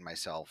I find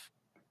myself,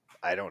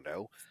 I don't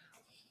know,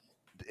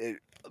 eh,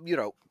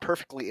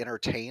 perfectly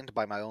entertained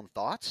by my own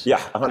thoughts.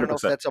 Yeah, I don't know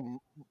if 100%. that's a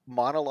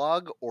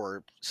monologue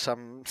or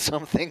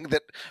something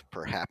that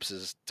perhaps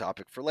is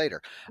topic for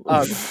later.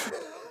 It,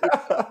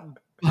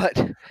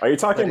 but Are you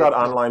talking but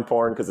about online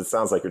porn? Because it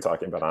sounds like you're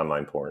talking about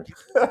online porn.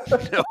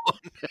 no,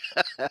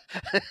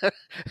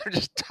 I'm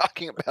just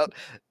talking about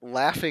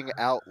laughing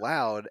out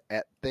loud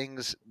at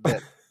things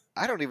that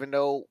I don't even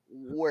know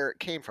where it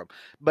came from.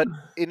 But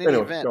in any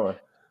Anyway, event, go on.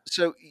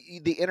 so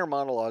the inner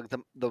monologue,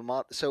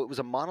 so it was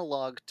a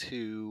monologue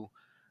to,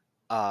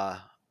 uh,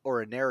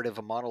 or a narrative,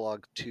 a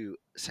monologue to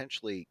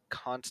essentially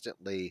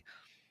constantly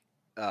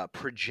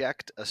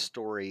project a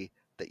story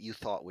that you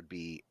thought would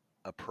be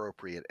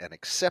appropriate and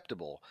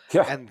acceptable,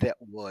 Yeah, and that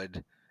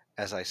would,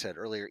 as I said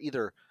earlier,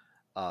 either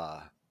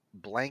uh,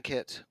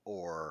 blanket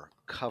or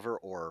cover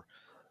or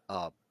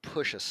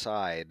push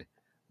aside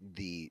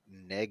the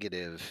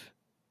negative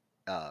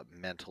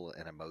mental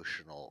and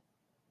emotional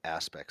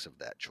aspects of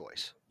that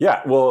choice.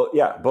 yeah. Well,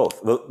 yeah,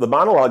 both. The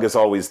monologue is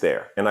always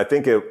there, and I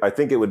think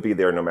it would be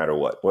there no matter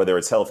what, whether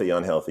it's healthy,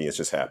 unhealthy. It's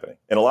just happening,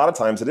 and a lot of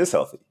times it is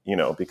healthy,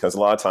 because a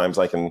lot of times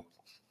I can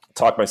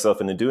talk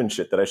myself into doing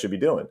shit that I should be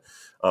doing.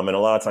 And a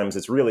lot of times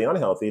it's really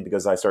unhealthy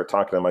because I start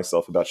talking to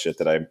myself about shit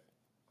that I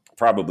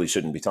probably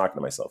shouldn't be talking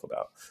to myself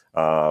about.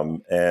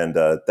 And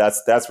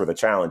that's where the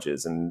challenge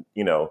is. And,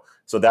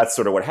 so that's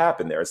sort of what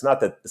happened there. It's not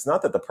that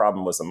the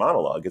problem was the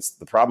monologue. It's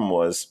the problem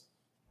was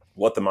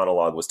what the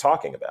monologue was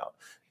talking about.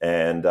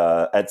 And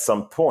at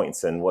some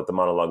points, and what the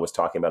monologue was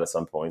talking about at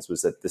some points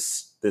was that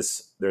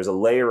there's a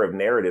layer of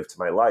narrative to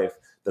my life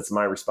that's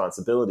my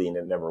responsibility, and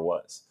it never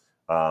was.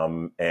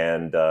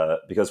 And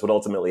because what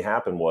ultimately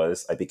happened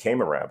was I became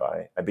a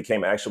rabbi. I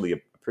became actually a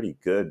pretty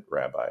good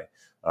rabbi.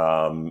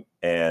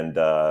 And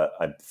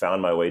I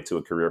found my way to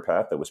a career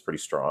path that was pretty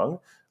strong.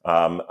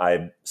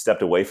 I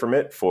stepped away from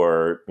it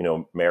for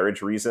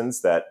marriage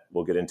reasons that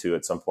we'll get into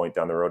at some point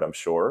down the road, I'm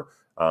sure.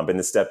 But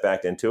then stepped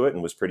back into it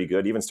and was pretty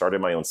good. Even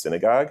started my own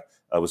synagogue.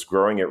 I was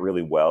growing it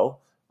really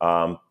well.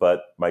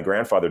 But my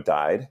grandfather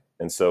died,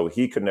 and so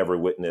he could never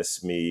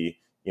witness me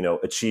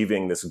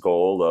achieving this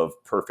goal of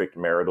perfect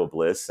marital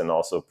bliss and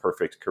also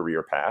perfect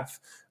career path.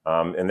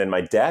 And then my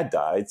dad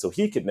died, so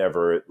he could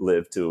never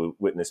live to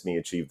witness me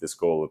achieve this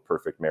goal of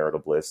perfect marital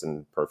bliss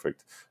and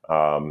perfect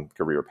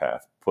career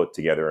path put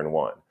together in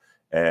one.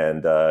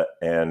 And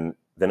then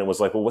it was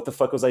like, well, what the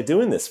fuck was I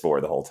doing this for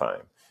the whole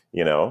time?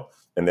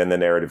 And then the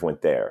narrative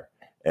went there.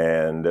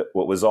 And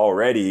what was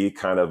already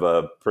kind of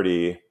a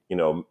pretty,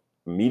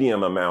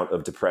 medium amount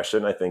of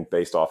depression, I think,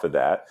 based off of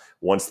that.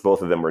 Once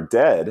both of them were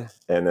dead,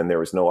 and then there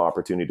was no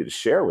opportunity to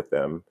share with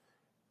them,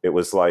 it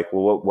was like,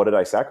 well, what did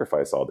I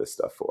sacrifice all this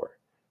stuff for?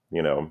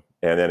 And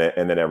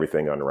then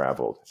everything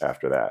unraveled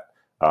after that.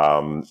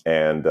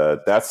 And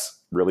that's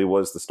really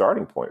was the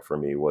starting point for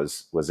me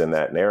was in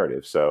that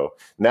narrative. So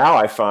now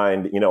I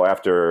find,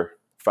 after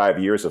 5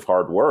 years of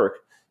hard work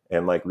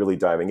and like really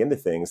diving into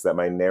things, that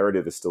my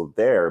narrative is still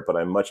there, but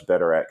I'm much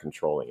better at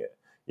controlling it.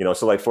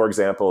 So like, for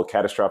example,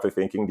 catastrophic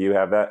thinking, do you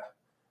have that?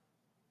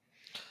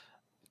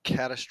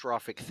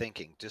 Catastrophic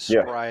thinking. Yeah.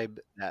 Describe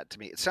that to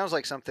me. It sounds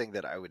like something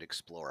that I would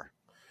explore.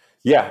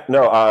 Yeah,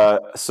 no.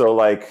 So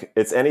like,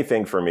 it's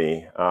anything for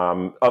me.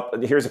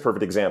 Here's a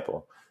perfect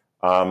example.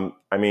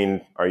 I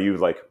mean, are you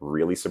like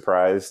really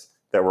surprised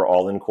that we're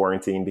all in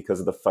quarantine because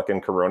of the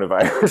fucking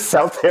coronavirus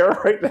out there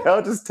right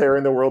now, just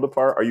tearing the world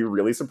apart? Are you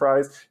really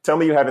surprised? Tell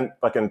me you haven't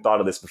fucking thought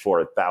of this before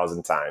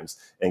 1,000 times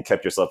and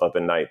kept yourself up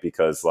at night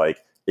because, like,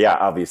 yeah,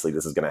 obviously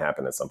this is going to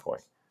happen at some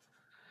point.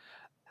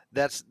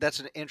 That's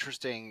an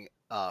interesting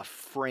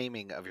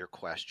framing of your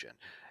question.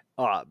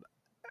 Um,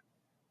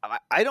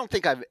 I don't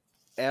think I've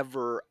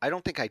ever. I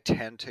don't think I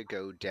tend to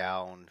go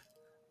down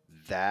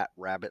that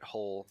rabbit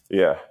hole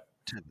Yeah,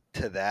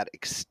 to that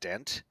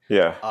extent.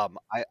 yeah,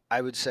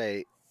 I would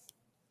say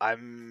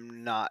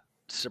I'm not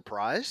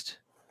surprised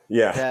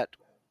yeah. that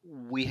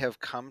we have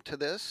come to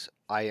this.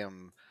 I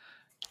am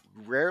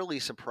rarely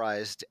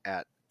surprised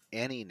at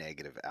any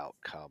negative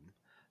outcome.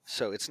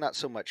 So it's not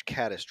so much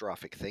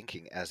catastrophic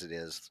thinking as it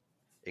is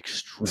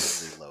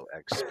extremely low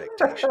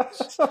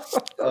expectations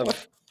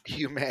of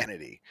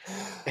humanity.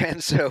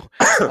 And so,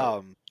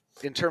 um,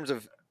 in terms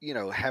of,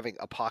 having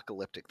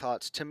apocalyptic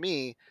thoughts, to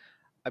me,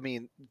 I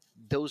mean,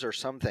 those are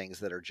some things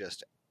that are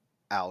just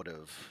out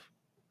of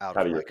out Out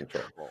of of your my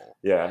control. control.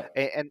 Yeah.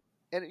 And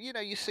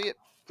you see it,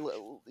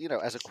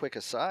 as a quick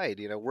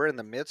aside, we're in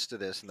the midst of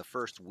this in the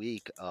first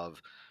week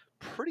of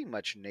pretty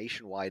much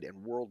nationwide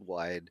and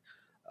worldwide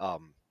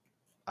um,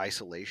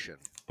 isolation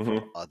from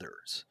Hmm.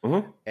 others. Hmm.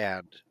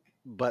 And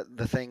but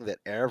the thing that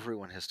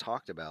everyone has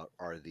talked about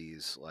are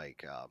these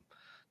like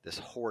this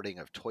hoarding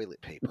of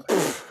toilet paper.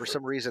 For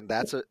some reason,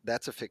 that's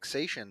a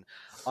fixation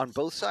on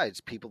both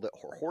sides. People that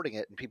are hoarding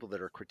it and people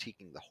that are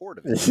critiquing the hoard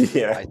of it.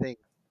 Yeah. I think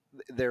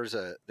there's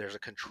a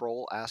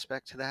control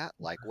aspect to that.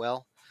 Like,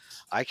 well,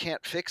 I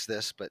can't fix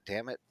this, but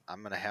damn it,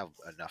 I'm going to have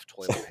enough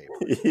toilet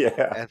paper.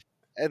 Yeah. And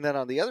and then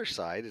on the other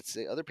side, it's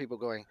the other people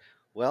going,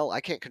 well, I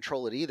can't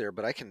control it either,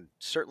 but I can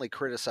certainly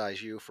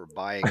criticize you for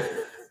buying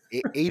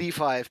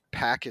 85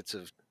 packets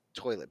of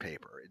toilet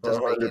paper. It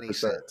doesn't make any 100%.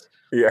 sense.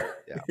 Yeah.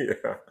 Yeah.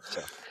 Yeah.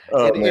 So,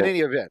 Oh in man.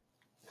 any event,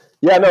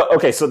 Yeah, no,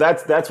 okay, so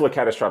that's what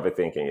catastrophic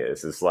thinking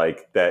is. It's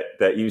like that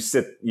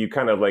you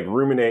kind of like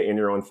ruminate in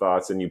your own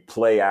thoughts and you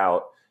play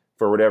out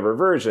for whatever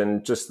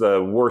version just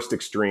the worst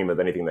extreme of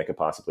anything that could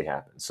possibly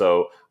happen.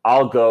 So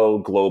I'll go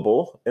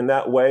global in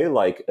that way,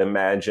 like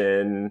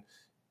imagine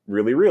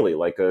really, really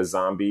like a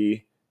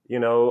zombie,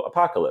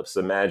 apocalypse.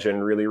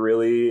 Imagine really,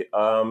 really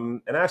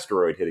an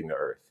asteroid hitting the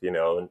Earth, and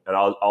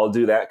I'll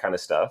do that kind of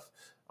stuff.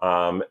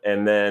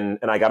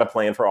 And I got a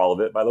plan for all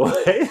of it, by the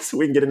way, so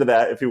we can get into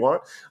that if you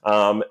want.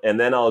 And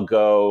then I'll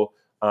go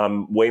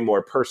way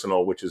more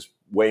personal, which is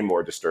way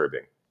more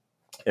disturbing.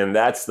 And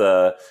that's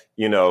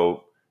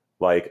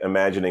like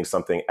imagining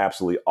something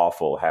absolutely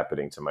awful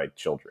happening to my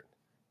children.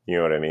 You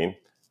know what I mean?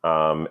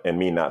 And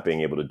me not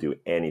being able to do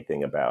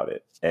anything about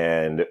it.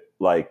 And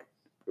like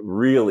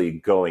really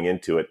going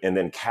into it and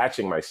then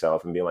catching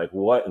myself and being like,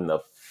 what in the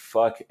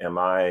fuck am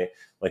I?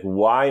 Like,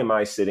 why am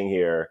I sitting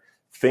here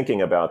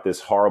thinking about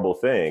this horrible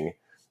thing?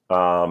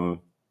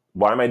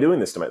 Why am I doing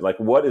this to like,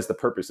 what is the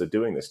purpose of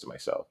doing this to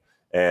myself?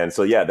 And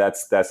so, yeah,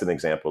 that's an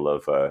example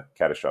of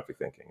catastrophic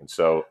thinking. And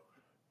so,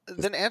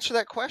 then answer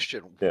that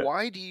question. yeah.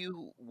 Why do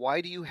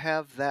you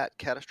have that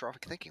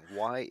catastrophic thinking?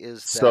 Why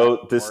is that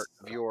So this part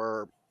of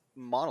your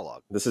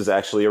monologue? this is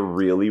actually a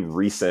really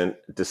recent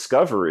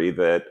discovery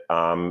that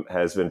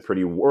has been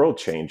pretty world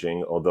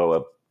changing, although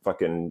a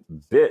fucking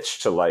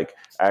bitch to like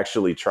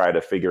actually try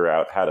to figure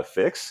out how to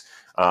fix.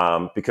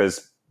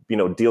 Because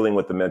dealing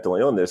with the mental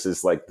illness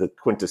is like the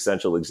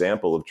quintessential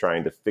example of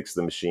trying to fix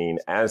the machine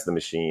as the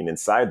machine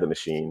inside the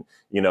machine,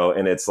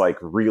 and it's like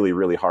really,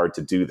 really hard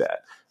to do that.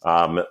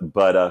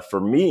 But for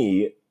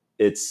me,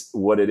 it's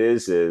what it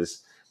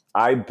is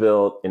I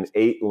built an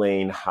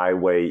 8-lane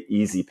highway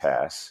easy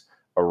pass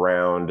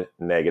around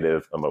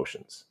negative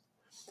emotions.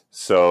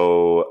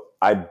 So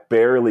I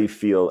barely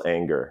feel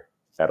anger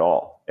at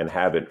all and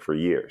haven't for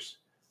years.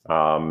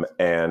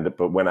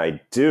 But when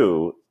I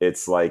do,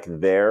 it's like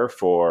there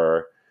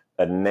for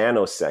a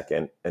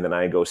nanosecond, and then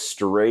I go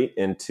straight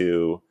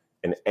into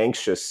an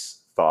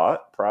anxious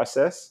thought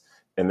process,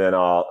 and then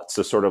I'll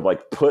so sort of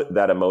like put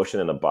that emotion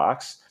in a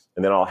box,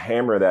 and then I'll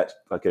hammer that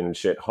fucking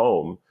shit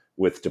home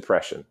with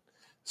depression.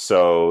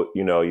 So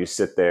you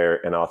sit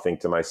there, and I'll think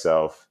to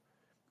myself,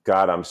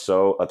 God, I'm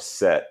so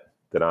upset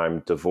that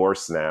I'm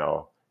divorced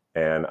now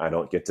and I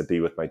don't get to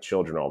be with my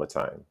children all the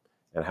time.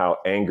 And how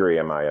angry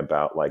am I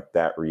about like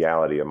that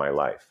reality of my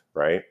life,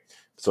 right?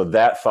 So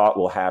that thought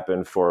will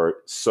happen for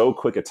so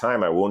quick a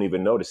time I won't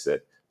even notice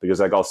it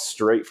because I go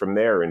straight from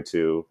there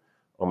into,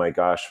 oh my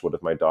gosh, what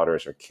if my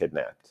daughters are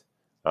kidnapped?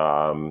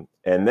 And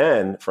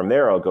then from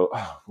there I'll go,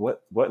 oh,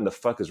 what in the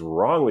fuck is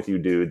wrong with you,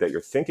 dude, that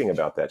you're thinking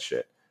about that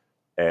shit?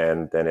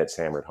 And then it's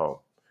hammered home.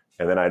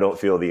 And then I don't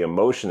feel the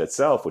emotion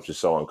itself, which is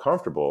so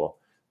uncomfortable,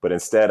 but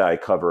instead I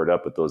cover it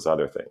up with those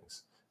other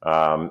things.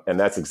 And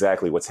that's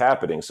exactly what's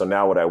happening. So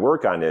now what I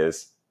work on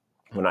is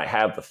when I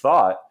have the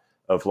thought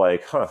of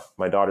like,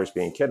 my daughter's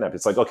being kidnapped,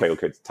 it's like, okay,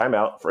 time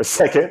out for a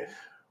second.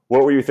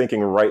 What were you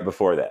thinking right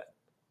before that?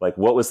 Like,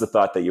 what was the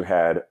thought that you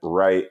had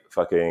right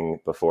fucking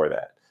before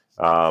that?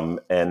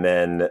 And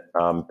then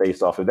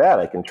based off of that,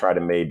 I can try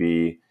to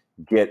maybe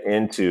get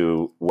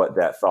into what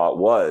that thought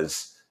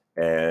was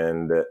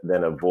and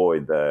then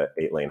avoid the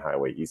 8-lane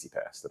highway easy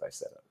pass that I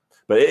set up.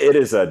 But it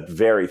is a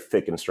very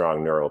thick and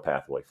strong neural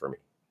pathway for me.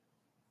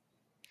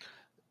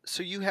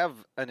 So you have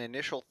an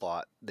initial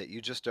thought that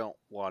you just don't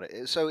want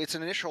to. So it's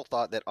an initial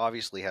thought that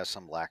obviously has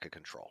some lack of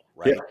control,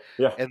 Yeah, right?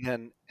 yeah, And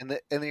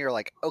then you're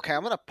like, okay,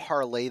 I'm going to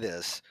parlay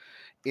this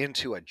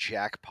into a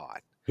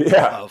jackpot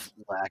yeah, of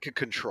lack of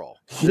control.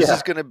 This yeah,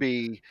 is going to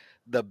be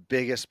the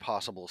biggest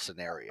possible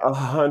scenario,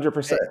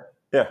 100%.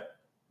 Yeah.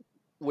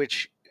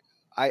 which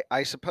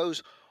I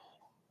suppose.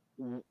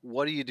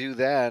 What do you do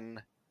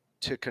then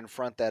to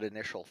confront that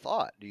initial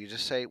thought? Do you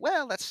just say,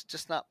 "Well, that's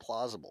just not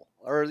plausible,"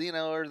 or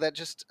or that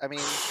just? I mean,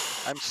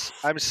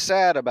 I'm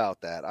sad about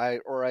that.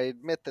 I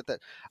admit that.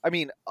 I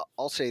mean,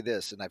 I'll say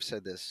this, and I've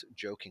said this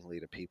jokingly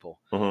to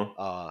people Mm-hmm.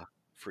 uh,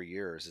 for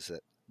years, is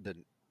that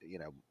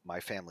my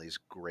family's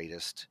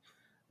greatest.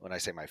 When I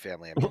say my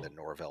family, I mean the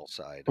Norvell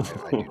side.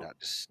 I do not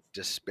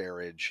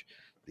disparage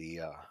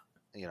the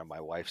my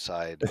wife's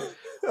side,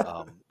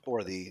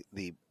 or the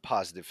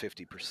positive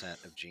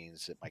 50% of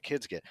genes that my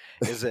kids get,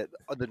 is that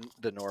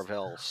the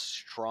Norvell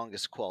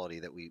strongest quality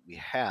that we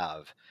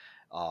have,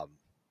 um,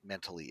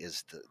 mentally,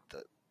 is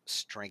the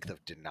strength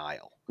of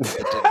denial.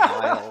 The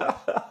denial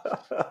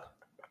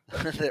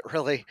that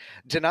really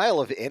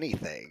denial of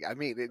anything. I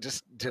mean, it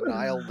just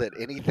denial that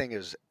anything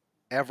is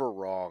ever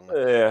wrong.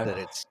 Yeah. That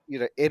it's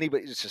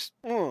anybody. It's just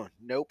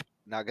nope,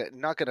 not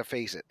gonna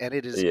face it. And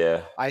it is,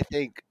 Yeah. I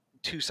think,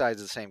 two sides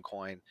of the same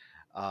coin,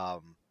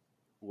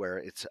 where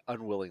it's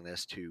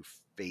unwillingness to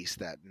face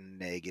that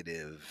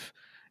negative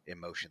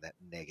emotion, that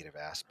negative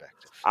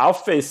aspect of I'll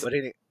fear. face But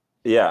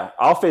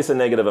I'll face a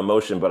negative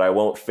emotion, but I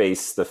won't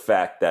face the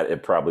fact that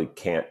it probably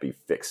can't be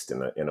fixed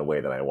in a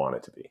way that I want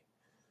it to be.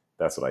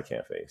 That's what I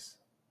can't face.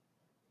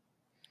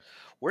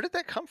 where did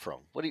that come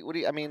from? What do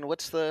you? I mean,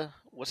 what's the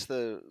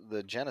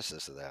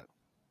genesis of that?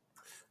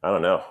 I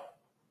don't know.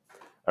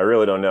 I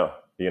really don't know.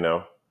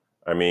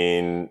 I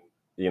mean,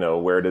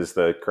 where does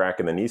the crack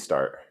in the knee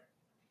start?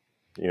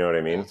 You know what I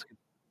Yeah, mean? that's good.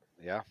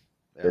 Yeah,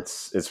 yeah.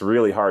 It's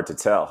really hard to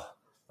tell.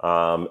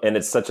 And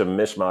it's such a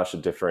mishmash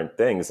of different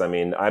things. I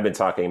mean, I've been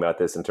talking about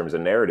this in terms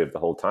of narrative the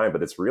whole time,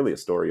 but it's really a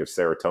story of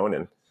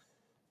serotonin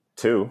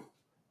too,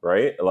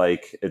 right?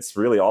 Like it's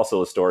really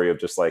also a story of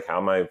just like how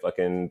my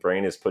fucking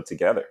brain is put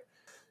together.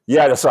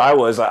 Yeah, so I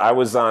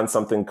was on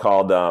something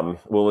called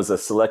what was a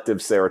selective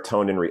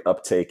serotonin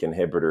reuptake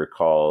inhibitor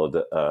called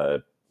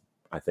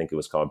I think it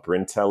was called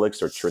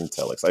Brintelix or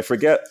Trintelix. I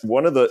forget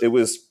one of the it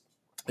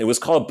was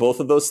called both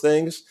of those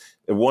things.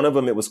 One of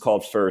them it was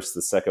called first.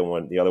 The second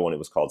one, the other one, it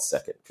was called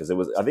second because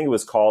I think it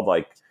was called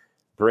like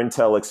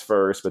Brintelix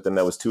first, but then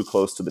that was too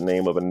close to the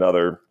name of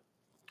another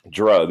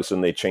drug, so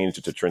then they changed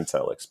it to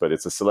Trintelix. But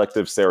it's a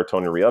selective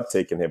serotonin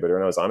reuptake inhibitor,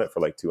 and I was on it for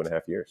like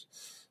 2.5 years.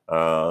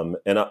 And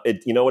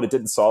it, it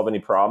didn't solve any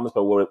problems,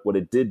 but what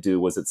it did do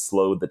was it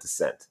slowed the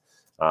descent.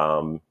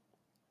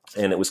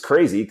 And it was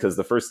crazy because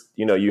the first,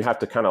 you have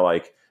to kind of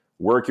like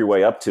work your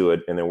way up to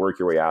it and then work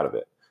your way out of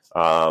it.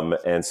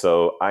 And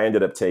so I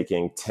ended up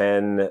taking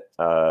 10,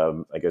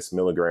 I guess,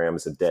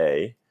 milligrams a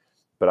day,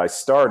 but I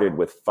started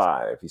with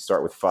 5. You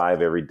start with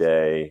 5 every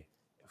day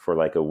for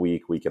like a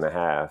week, week and a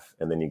half,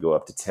 and then you go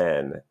up to 10,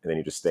 and then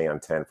you just stay on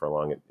 10 for as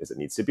long as it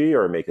needs to be,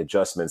 or make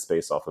adjustments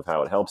based off of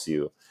how it helps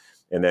you.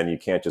 And then you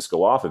can't just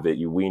go off of it,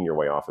 you wean your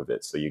way off of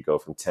it. So you go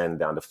from 10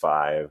 down to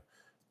 5,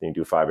 then you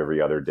do 5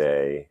 every other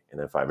day, and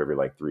then 5 every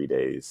like 3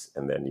 days,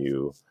 and then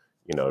you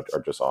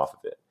are just off of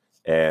it.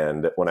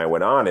 And when I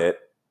went on it,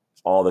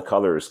 all the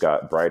colors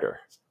got brighter,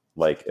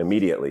 like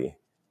immediately.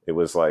 It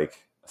was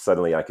like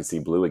suddenly I could see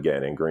blue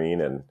again and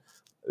green, and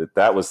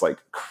that was like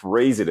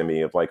crazy to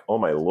me. Of like, oh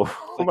my lord,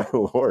 oh Like my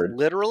lord,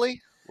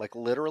 literally, like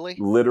literally.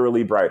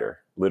 literally brighter,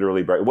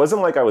 literally bright. It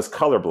wasn't like I was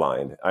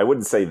colorblind. I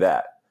wouldn't say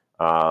that,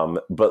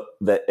 but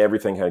that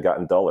everything had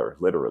gotten duller,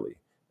 literally.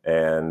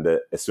 And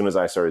as soon as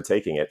I started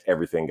taking it,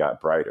 everything got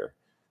brighter,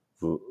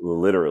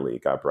 literally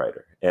got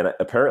brighter. And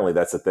apparently,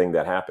 that's a thing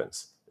that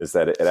happens. Is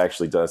that it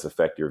actually does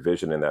affect your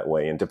vision in that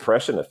way, and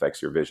depression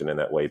affects your vision in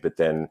that way. But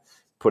then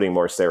putting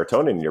more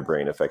serotonin in your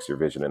brain affects your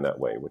vision in that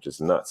way, which is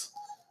nuts.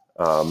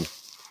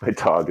 My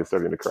dog is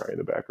starting to cry in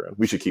the background.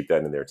 We should keep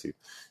that in there too,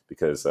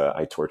 because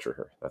I torture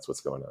her. That's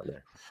what's going on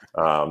there.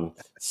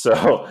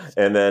 So,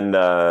 and then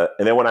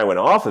when I went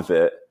off of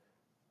it,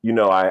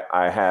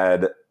 I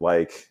had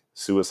like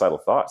suicidal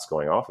thoughts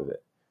going off of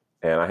it,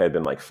 and I had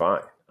been like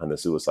fine on the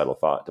suicidal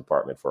thought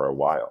department for a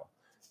while.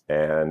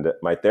 And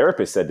my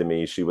therapist said to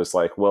me, she was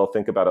like, "Well,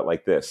 think about it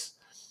like this: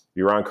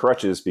 you're on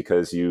crutches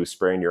because you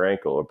sprained your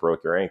ankle or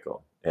broke your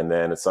ankle, and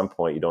then at some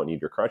point you don't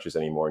need your crutches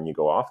anymore, and you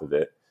go off of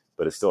it,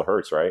 but it still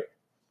hurts, right?"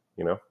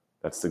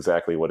 That's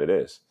exactly what it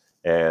is.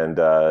 And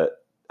I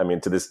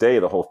mean, to this day,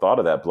 the whole thought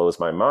of that blows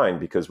my mind,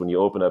 because when you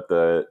open up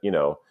the,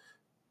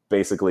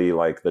 basically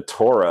like the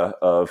Torah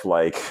of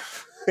like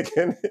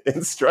again,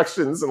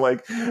 instructions, and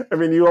like, I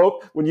mean,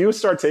 when you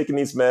start taking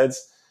these meds,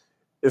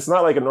 it's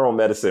not like a normal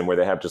medicine where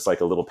they have just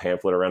like a little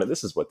pamphlet around it.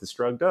 This is what this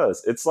drug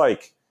does. It's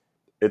like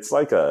it's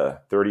like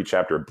a 30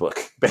 chapter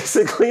book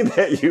basically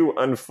that you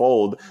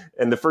unfold.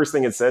 And the first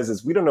thing it says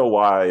is, we don't know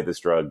why this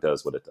drug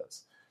does what it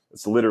does.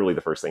 It's literally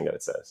the first thing that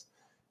it says.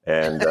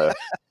 And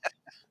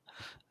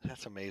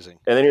That's amazing.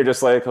 and then you're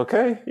just like,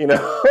 okay,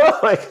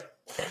 like,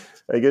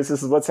 I guess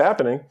this is what's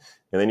happening.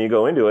 And then you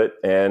go into it,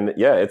 and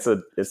yeah, it's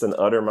an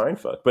utter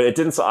mindfuck. But it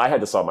didn't. So I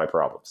had to solve my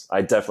problems.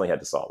 I definitely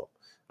had to solve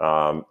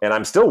them. And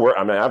I'm still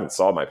I mean, I haven't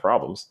solved my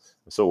problems.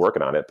 I'm still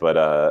working on it. But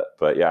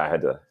yeah,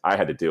 I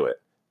had to do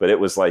it. But it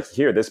was like,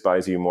 here, this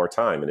buys you more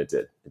time, and it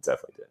did. It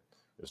definitely did.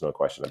 There's no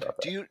question about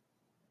that.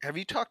 Have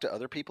you talked to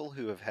other people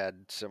who have had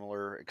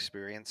similar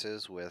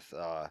experiences with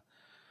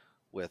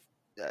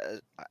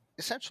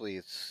essentially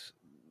it's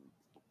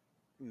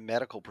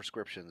medical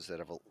prescriptions that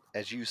have,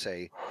 as you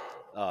say,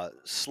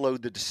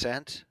 slowed the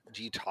descent?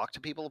 Do you talk to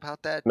people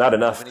about that? Do Not you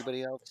know of enough.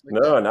 anybody else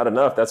like that? No, not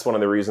enough. That's one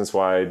of the reasons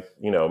why,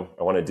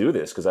 I want to do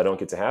this, because I don't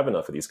get to have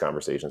enough of these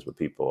conversations with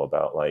people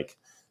about like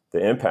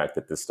the impact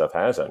that this stuff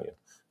has on you.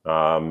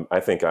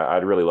 I think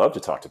I'd really love to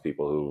talk to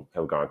people who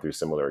have gone through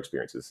similar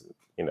experiences.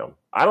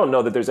 I don't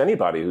know that there's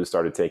anybody who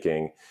started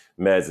taking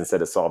meds and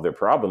said it solved their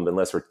problem,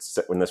 unless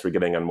we're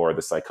getting on more of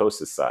the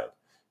psychosis side.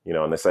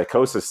 On the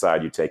psychosis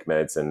side, you take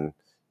meds and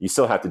you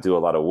still have to do a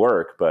lot of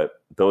work,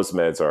 but those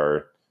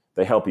meds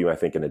they help you, I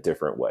think, in a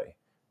different way.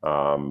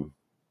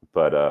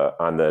 But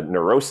on the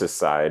neurosis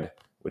side,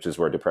 which is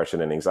where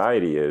depression and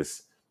anxiety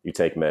is, you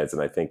take meds,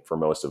 and I think for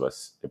most of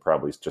us, it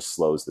probably just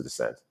slows the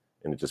descent,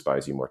 and it just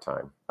buys you more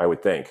time, I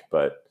would think,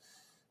 but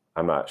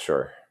I'm not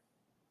sure.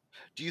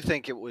 Do you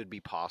think it would be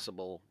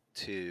possible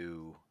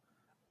to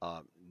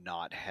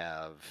not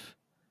have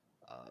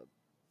uh,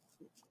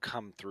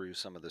 come through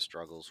some of the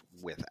struggles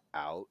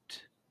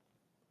without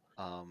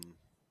um,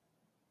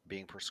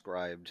 being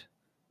prescribed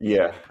the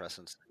Yeah.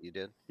 antidepressants that you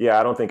did? Yeah,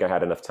 I don't think I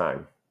had enough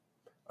time.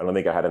 I don't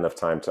think I had enough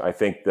time to. I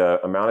think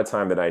the amount of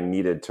time that I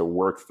needed to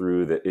work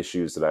through the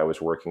issues that I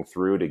was working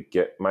through to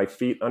get my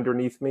feet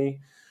underneath me,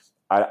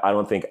 I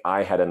don't think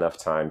I had enough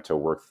time to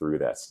work through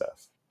that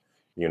stuff.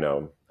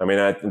 I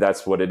mean,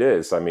 that's what it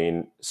is. I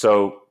mean,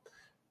 so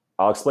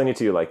I'll explain it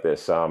to you like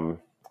this.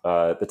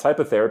 The type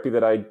of therapy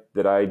that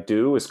I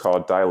do is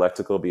called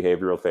dialectical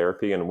behavioral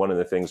therapy, and one of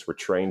the things we're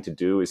trained to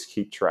do is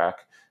keep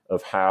track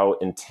of how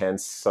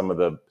intense some of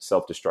the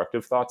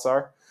self-destructive thoughts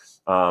are.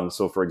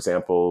 So, for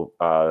example,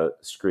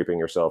 scraping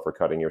yourself or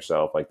cutting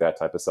yourself, like that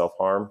type of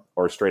self-harm,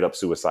 or straight up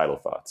suicidal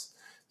thoughts.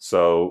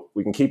 So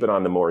we can keep it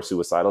on the more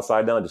suicidal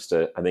side now.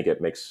 I think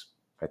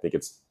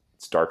it's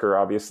darker,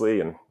 obviously,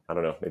 and I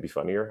don't know, maybe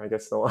funnier, I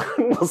guess.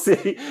 We'll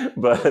see.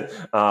 But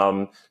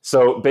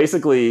so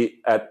basically,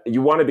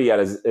 you want to be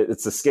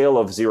it's a scale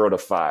of 0 to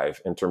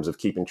 5 in terms of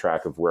keeping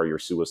track of where your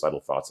suicidal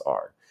thoughts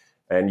are.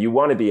 And you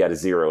want to be at a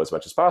 0 as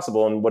much as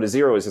possible. And what a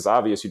 0 is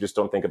obvious. You just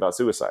don't think about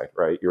suicide,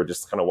 right? You're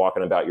just kind of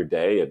walking about your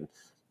day and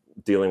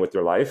dealing with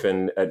your life.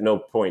 And at no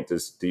point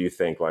do you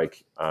think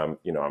like, I'm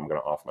going to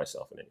off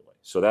myself in any way.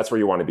 So that's where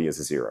you want to be, as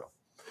a 0.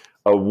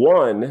 A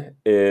 1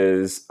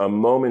 is a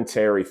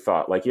momentary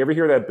thought. Like, you ever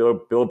hear that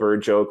Bill Burr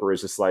joke where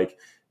it's just like,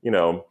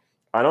 I'm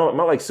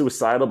not like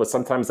suicidal, but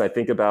sometimes I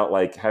think about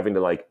like having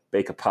to like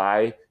bake a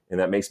pie, and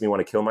that makes me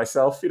want to kill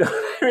myself. You know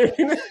what I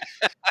mean?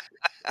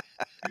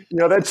 You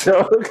know that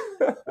joke?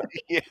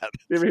 Yeah, You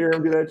that's ever hear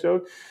him do good. that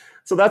joke?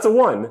 So that's a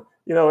 1.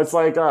 It's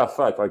like, oh,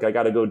 fuck, like I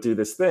got to go do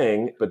this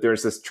thing, but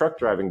there's this truck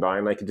driving by,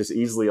 and I could just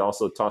easily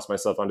also toss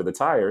myself under the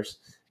tires,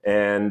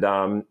 and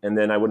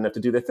then I wouldn't have to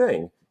do the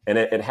thing. And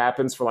it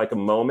happens for like a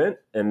moment,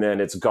 and then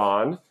it's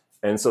gone.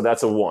 And so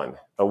that's a 1.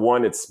 A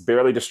 1, it's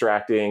barely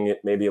distracting.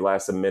 It maybe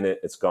lasts a minute,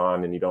 it's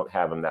gone, and you don't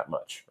have them that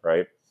much,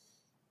 right?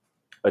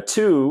 A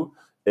 2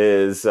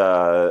 is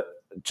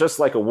just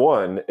like a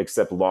 1,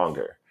 except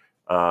longer.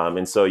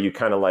 And so you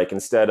kind of like,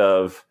 instead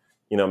of,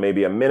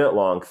 maybe a minute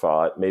long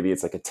thought, maybe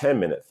it's like a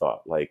 10-minute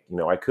thought. Like,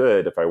 I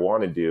could, if I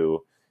wanted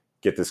to,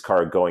 get this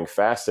car going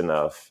fast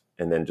enough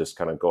and then just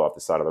kind of go off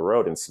the side of the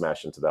road and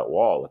smash into that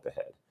wall at the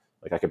head.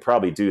 Like, I could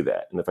probably do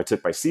that. And if I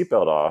took my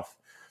seatbelt off,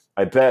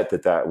 I bet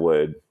that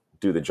would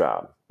do the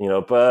job,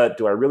 but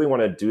do I really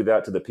want to do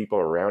that to the people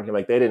around here?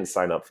 Like, they didn't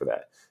sign up for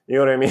that. You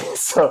know what I mean?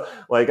 So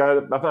like,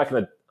 I'm not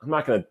going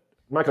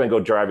to go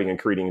driving and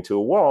creating into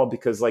a wall,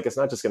 because like, it's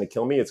not just going to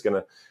kill me. It's going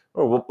to,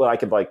 well, I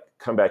could like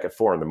come back at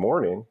 4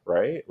 a.m,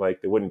 right?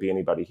 Like, there wouldn't be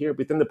anybody here,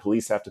 but then the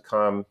police have to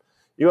come,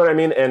 you know what I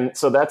mean? And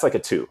so that's like a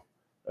 2.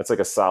 That's like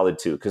a solid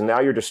 2, because now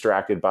you're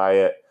distracted by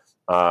it.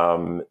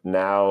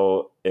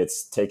 Now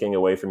it's taking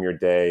away from your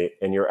day,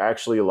 and you're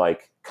actually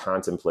like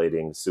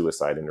contemplating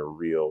suicide in a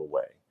real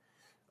way.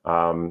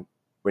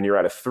 When you're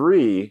at a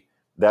 3,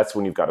 that's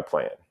when you've got a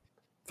plan.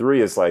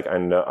 3 is like,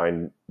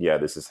 yeah,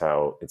 this is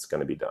how it's going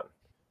to be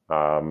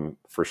done.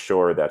 For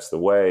sure, that's the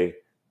way.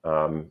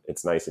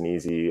 It's nice and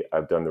easy.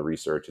 I've done the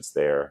research. It's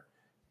there.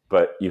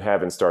 But you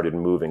haven't started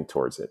moving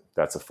towards it.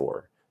 That's a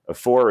 4. A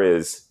 4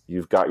 is,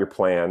 you've got your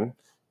plan,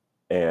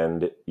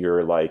 and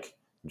you're like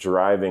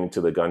driving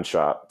to the gun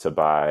shop to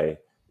buy,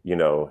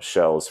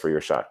 shells for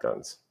your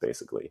shotguns,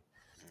 basically.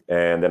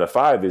 And then a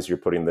 5 is, you're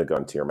putting the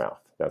gun to your mouth.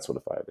 That's what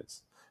a 5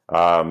 is.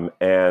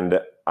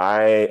 And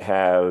I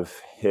have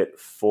hit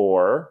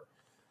 4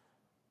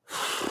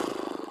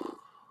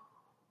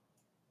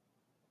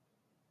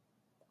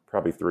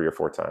 Probably 3 or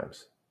 4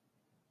 times.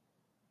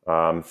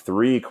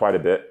 3, quite a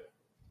bit.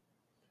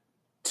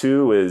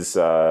 Two is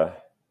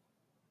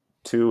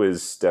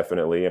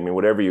definitely, I mean,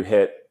 whatever you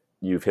hit,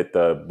 you've hit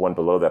the one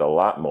below that a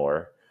lot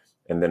more.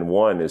 And then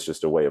 1 is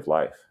just a way of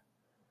life.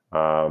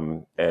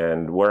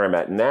 And where I'm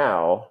at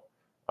now,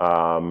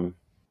 I'm,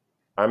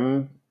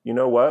 you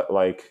know what,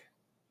 like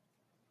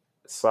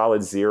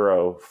solid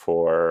 0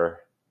 for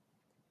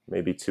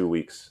maybe 2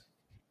 weeks.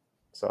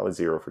 Solid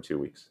 0 for 2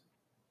 weeks.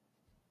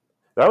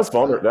 That was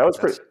vulnerable. Wow,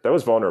 That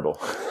was vulnerable.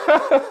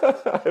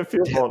 I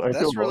feel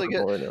that's really good.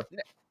 vulnerable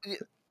right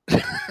now.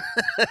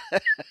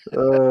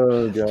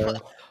 Oh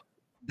god.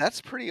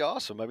 That's pretty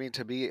awesome. I mean,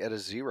 to be at a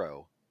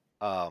 0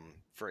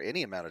 for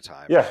any amount of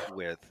time Yeah.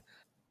 with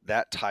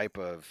that type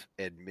of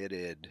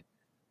admitted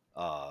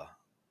uh,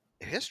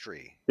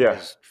 history Yeah.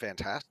 is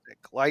fantastic.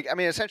 Like, I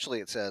mean, essentially,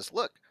 it says,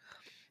 look,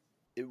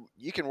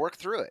 you can work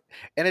through it,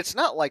 and it's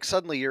not like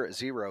suddenly you're at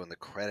 0 and the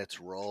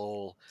credits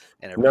roll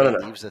and No,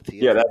 everybody no. leaves the Yeah,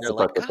 theater and that's they're the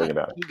like, fucked up thing God,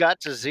 about it. he got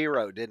to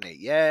 0, didn't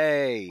he?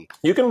 Yay!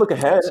 You can look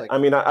ahead. It's like, I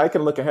mean, I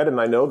can look ahead, and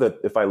I know that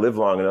if I live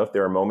long enough,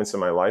 there are moments in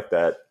my life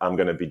that I'm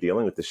going to be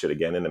dealing with this shit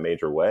again in a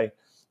major way.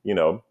 You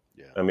know,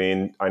 yeah, I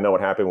mean, I know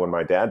what happened when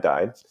my dad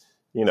died.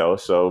 You know,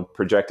 so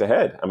project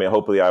ahead. I mean,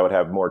 hopefully, I would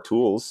have more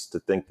tools to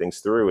think things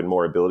through and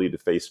more ability to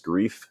face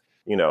grief.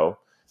 You know,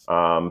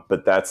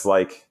 but that's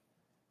like,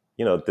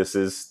 you know, this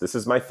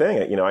is my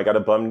thing. You know, I got a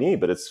bum knee,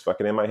 but it's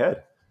fucking in my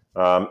head.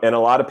 And a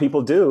lot of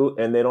people do,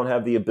 and they don't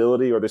have the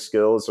ability or the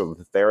skills or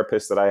the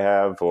therapist that I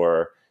have,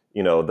 or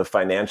you know, the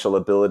financial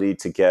ability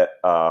to get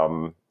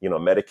you know,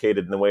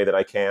 medicated in the way that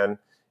I can.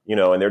 You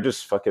know, and they're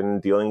just fucking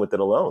dealing with it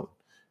alone.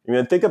 I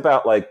mean, think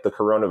about like the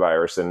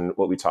coronavirus and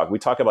what we talk. We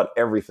talk about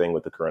everything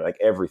with the corona, like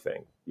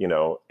everything. You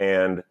know,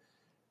 and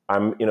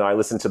you know, I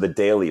listen to the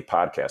Daily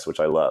podcast,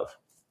 which I love,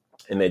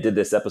 and they did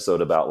this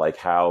episode about like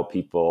how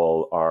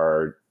people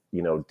are,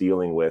 you know,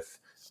 dealing with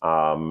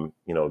you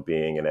know,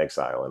 being in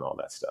exile and all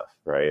that stuff,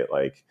 right?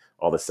 Like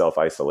all the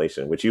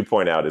self-isolation, which you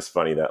point out is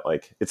funny that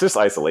like it's just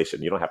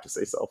isolation. You don't have to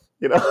say self,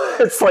 you know,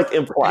 it's like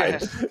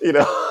implied, yeah, you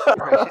know.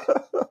 right.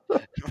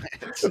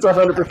 It's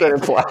 100%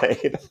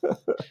 implied.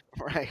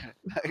 Right.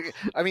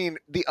 I mean,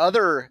 the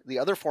other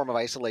form of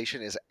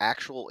isolation is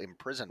actual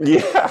imprisonment.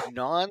 Yeah.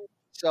 Non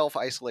self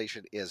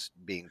isolation is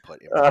being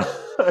put in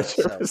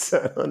prison. So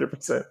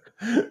 100%,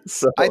 100%.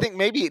 So I think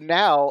maybe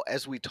now,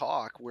 as we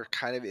talk, we're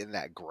kind of in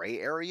that gray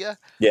area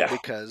yeah.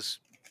 because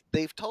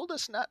they've told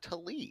us not to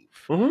leave,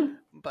 Mm-hmm.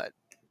 but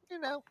you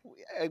know,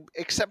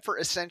 except for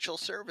essential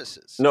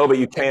services. No, but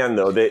you And can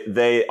though.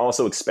 They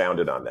also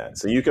expounded on that,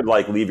 so you could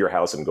like leave your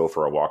house and go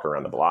for a walk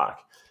around the block.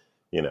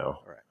 You know,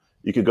 right.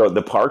 you could go.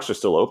 The parks are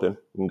still open.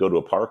 You can go to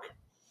a park.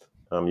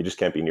 You just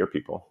can't be near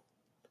people.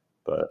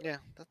 But Yeah,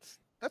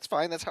 that's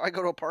fine. That's how I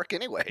go to a park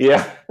anyway.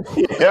 yeah,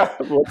 yeah.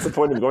 What's the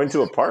point of going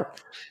to a park?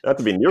 Not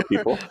to be near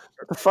people.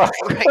 What the fuck?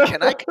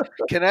 Right?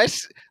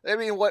 I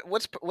mean,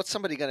 what's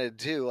somebody gonna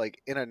do like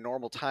in a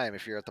normal time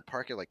if you're at the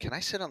park? You're like, can I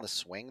sit on the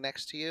swing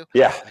next to you?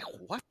 Yeah, Like,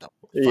 what the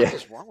yeah, fuck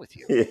is wrong with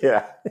you?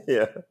 yeah,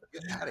 yeah.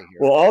 Get out of here.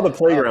 Well, all the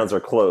playgrounds are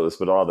closed,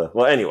 but all the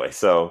anyway.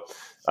 So,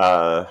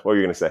 what were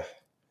you gonna say?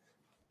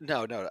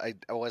 No, I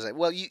wasn't.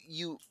 Well,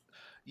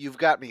 you've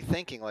got me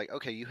thinking like,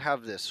 okay, you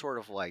have this sort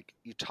of like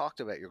you talked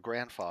about your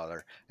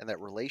grandfather and that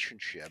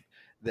relationship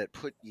that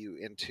put you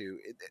into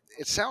it.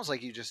 It sounds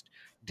like you just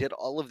did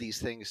all of these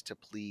things to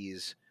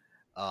please,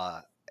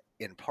 uh,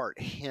 in part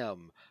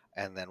him,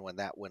 and then when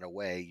that went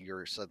away,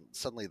 you're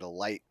suddenly the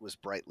light was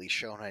brightly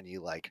shown on you,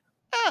 like,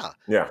 ah,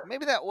 Yeah,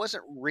 maybe that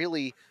wasn't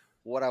really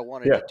what I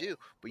wanted yeah. to do.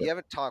 But you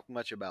haven't talked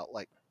much about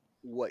like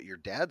what your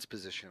dad's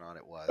position on it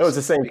It was was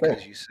the same thing.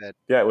 because you said,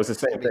 Yeah, it was the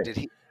I same mean, thing. did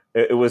he?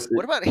 It was.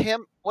 What about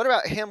him? What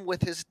about him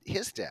with his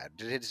dad?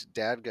 Did his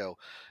dad go,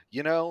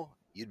 you know,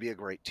 you'd be a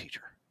great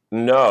teacher?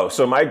 No.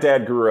 So my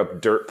dad grew up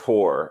dirt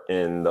poor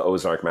in the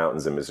Ozark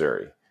Mountains in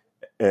Missouri,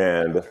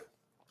 and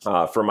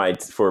Okay.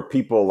 for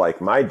people like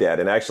my dad,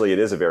 and actually it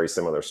is a very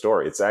similar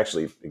story. It's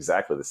actually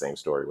exactly the same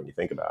story when you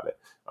think about it.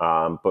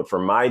 But for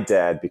my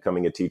dad,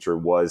 becoming a teacher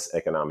was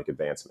economic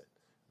advancement.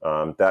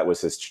 That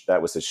was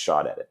his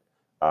shot at it.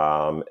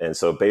 And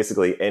so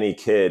basically, any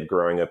kid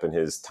growing up in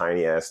his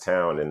tiny ass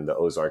town in the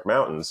Ozark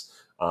Mountains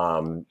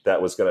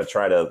that was going to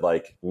try to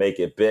like make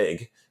it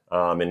big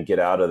and get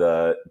out of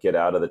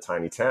the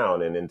tiny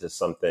town and into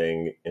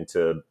something,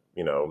 into,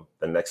 you know,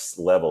 the next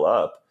level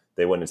up,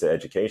 they went into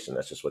education.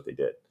 That's just what they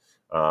did.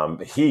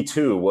 He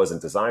too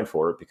wasn't designed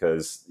for it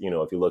because, you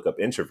know, if you look up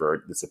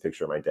introvert, it's a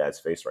picture of my dad's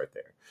face right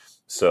there.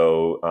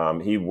 So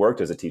he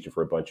worked as a teacher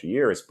for a bunch of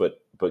years,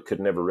 but could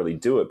never really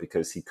do it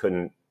because he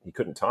couldn't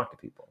talk to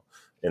people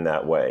in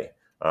that way.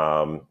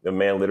 The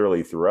man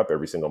literally threw up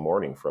every single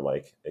morning for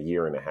like a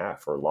year and a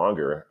half or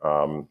longer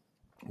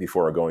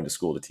before going to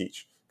school to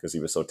teach because he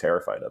was so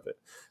terrified of it.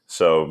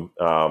 So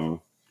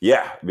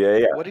yeah.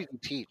 What did he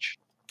teach?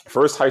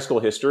 First high school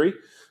history,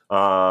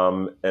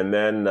 and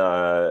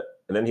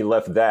then he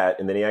left that,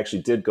 and then he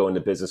actually did go into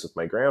business with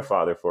my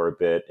grandfather for a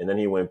bit, and then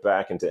he went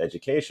back into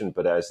education,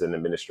 but as an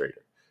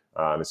administrator.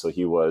 And so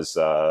he was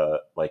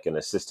like an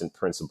assistant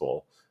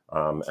principal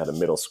at a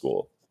middle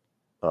school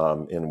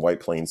in White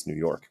Plains, New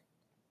York,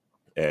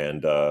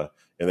 and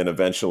then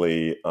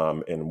eventually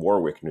in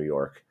Warwick, New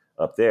York,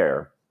 up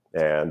there,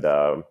 and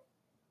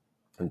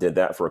did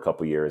that for a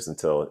couple years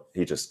until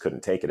he just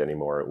couldn't take it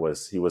anymore.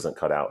 He wasn't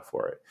cut out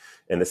for it.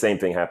 And the same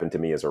thing happened to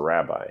me as a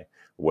rabbi,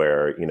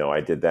 where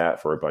I did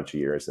that for a bunch of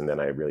years, and then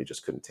I really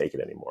just couldn't take it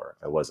anymore.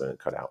 I wasn't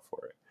cut out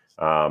for it.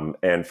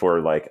 And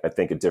for I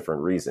think a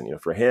different reason.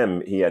 For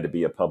him, he had to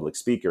be a public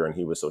speaker, and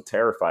he was so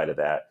terrified of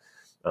that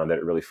that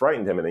it really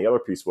frightened him. And the other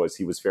piece was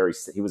he was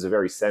a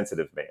very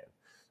sensitive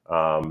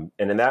man,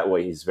 and in that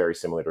way, he's very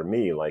similar to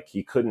me. Like,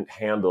 he couldn't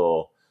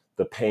handle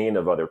the pain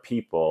of other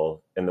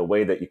people in the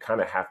way that you kind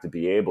of have to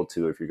be able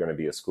to if you're going to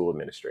be a school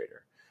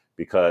administrator,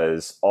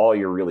 because all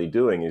you're really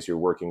doing is you're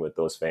working with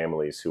those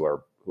families who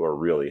are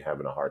really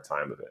having a hard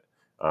time of it.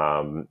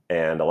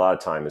 And a lot of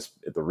times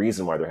the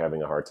reason why they're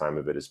having a hard time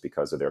of it is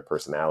because of their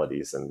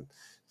personalities and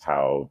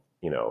how,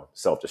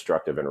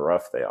 self-destructive and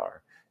rough they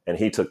are. And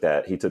he took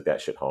that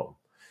shit home.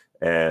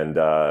 And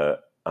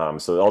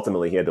so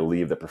ultimately he had to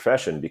leave the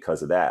profession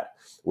because of that.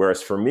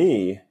 Whereas for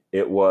me,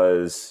 it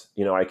was,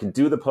 I could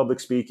do the public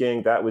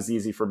speaking. That was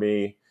easy for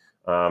me.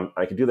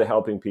 I could do the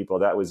helping people.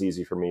 That was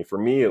easy for me. For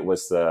me, it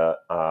was the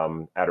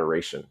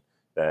adoration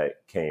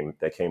that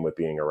came with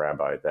being a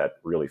rabbi that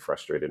really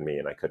frustrated me,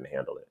 and I couldn't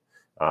handle it.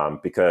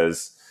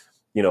 Because,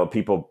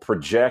 people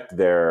project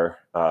their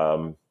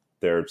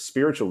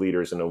spiritual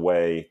leaders in a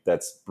way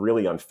that's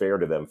really unfair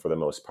to them for the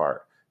most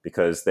part,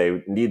 because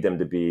they need them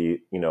to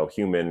be,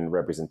 human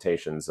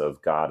representations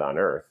of God on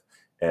earth,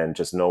 and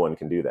just no one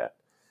can do that.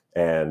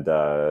 And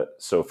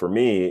so for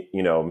me,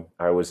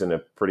 I was in a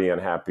pretty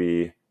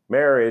unhappy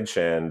marriage,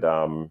 and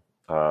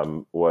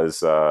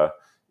was,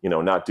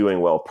 not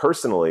doing well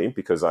personally,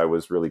 because I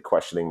was really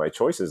questioning my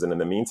choices. And in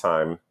the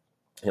meantime,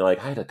 I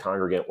had a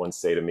congregant once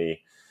say to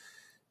me,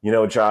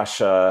 Josh,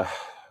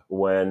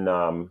 when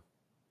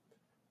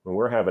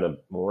we're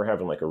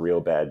having like a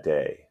real bad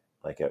day,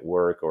 like at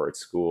work or at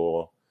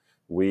school,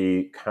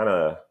 we kind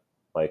of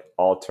like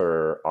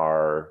alter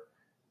our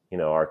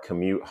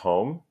commute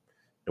home.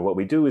 And what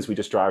we do is we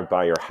just drive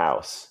by your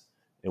house,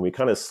 and we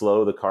kind of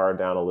slow the car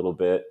down a little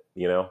bit,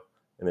 and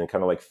then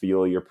kind of like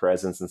feel your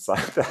presence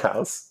inside the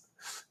house.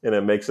 And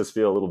it makes us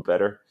feel a little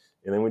better.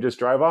 And then we just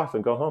drive off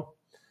and go home.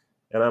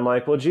 And I'm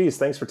like, well, geez,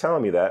 thanks for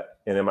telling me that.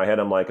 And in my head,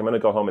 I'm like, I'm going to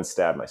go home and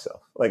stab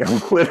myself. Like,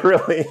 I'm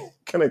literally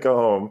going to go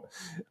home,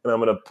 and I'm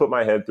going to put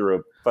my head through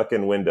a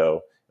fucking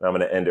window, and I'm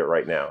going to end it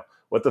right now.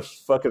 What the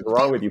fuck is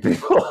wrong with you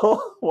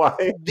people?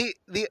 Why?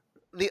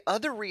 The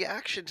other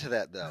reaction to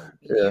that, though,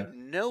 Yeah.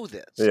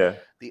 this. Yeah.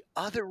 The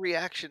other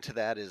reaction to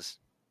that is,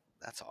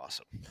 that's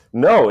awesome.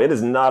 No, it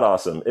is not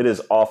awesome. It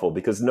is awful,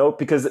 because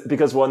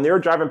when they're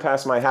driving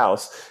past my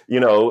house,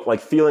 like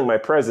feeling my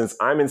presence,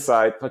 I'm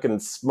inside fucking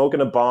smoking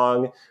a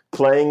bong,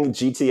 playing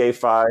GTA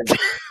 5,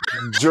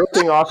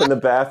 jerking off in the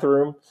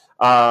bathroom,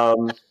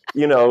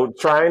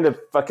 trying to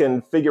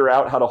fucking figure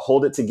out how to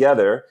hold it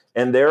together.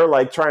 And they're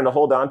like trying to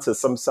hold on to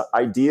some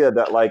idea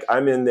that like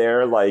I'm in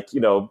there, like,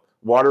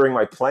 watering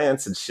my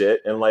plants and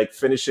shit, and like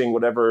finishing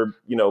whatever,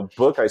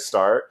 book I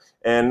start.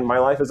 And my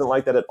life isn't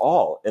like that at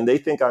all. And they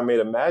think I'm made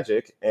of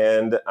magic,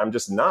 and I'm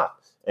just not.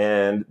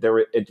 And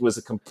it was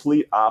a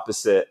complete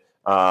opposite,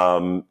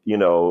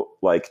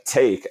 like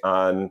take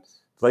on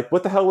like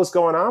what the hell was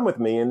going on with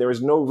me. And there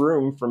was no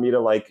room for me to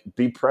like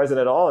be present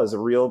at all as a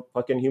real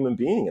fucking human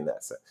being in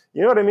that sense.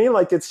 You know what I mean?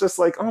 Like, it's just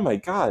like, oh my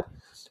God,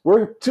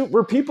 we're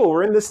people,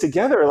 we're in this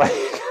together. Like,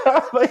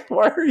 like,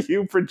 why are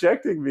you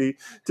projecting me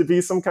to be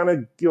some kind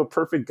of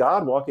perfect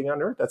God walking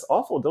on earth? That's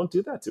awful. Don't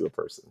do that to a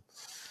person.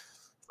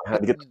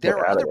 There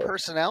are other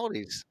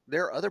personalities.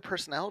 There are other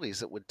personalities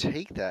that would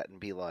take that and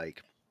be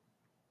like,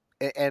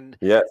 and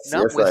yes,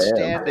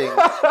 notwithstanding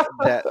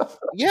that,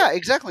 yeah,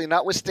 exactly.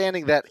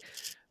 Notwithstanding that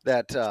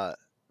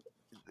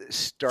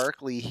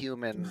starkly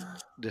human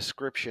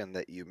description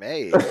that you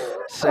made,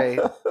 say,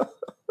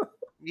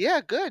 yeah,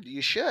 good.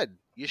 You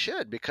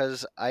should,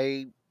 because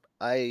I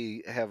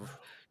have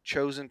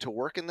chosen to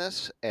work in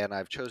this, and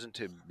I've chosen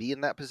to be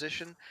in that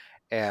position,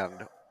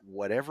 and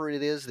whatever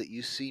it is that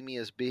you see me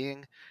as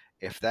being,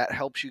 if that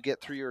helps you get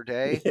through your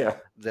day,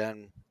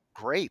 then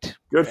great,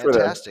 good,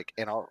 fantastic,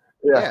 and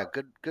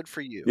good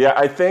for you. Yeah,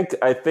 I think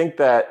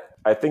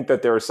that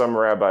there are some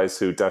rabbis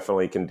who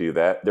definitely can do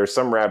that. There's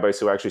some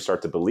rabbis who actually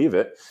start to believe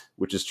it,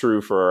 which is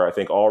true for, I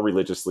think, all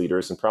religious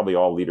leaders and probably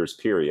all leaders,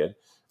 period.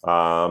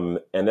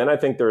 And then I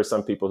think there are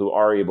some people who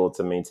are able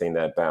to maintain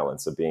that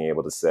balance of being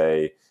able to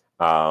say,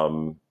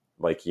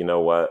 like, you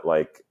know what,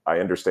 like, I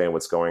understand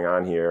what's going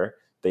on here.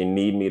 They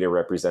need me to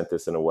represent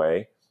this in a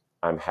way.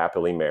 I'm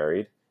happily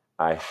married.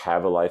 I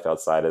have a life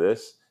outside of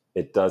this.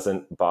 It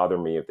doesn't bother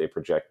me if they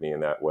project me in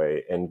that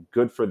way. And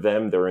good for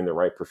them. They're in the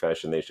right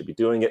profession. They should be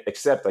doing it,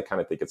 except I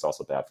kind of think it's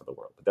also bad for the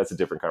world. But that's a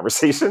different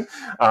conversation.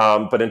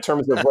 But in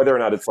terms of whether or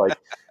not it's like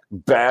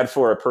bad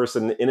for a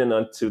person in and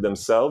unto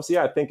themselves,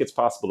 yeah, I think it's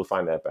possible to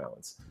find that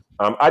balance.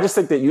 I just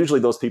think that usually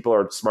those people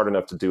are smart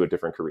enough to do a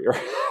different career.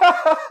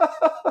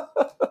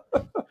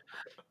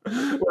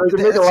 where I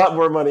can make a lot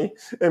more money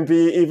and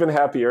be even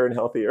happier and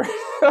healthier.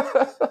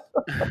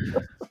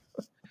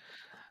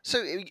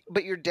 So,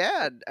 but your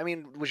dad, I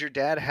mean, was your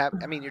dad happy?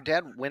 I mean, your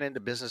dad went into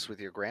business with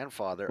your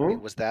grandfather. I Hmm?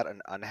 mean, was that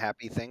an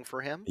unhappy thing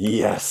for him?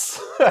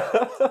 Yes,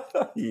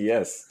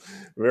 yes,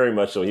 very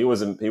much so. He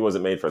wasn't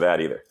made for that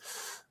either.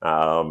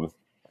 Um,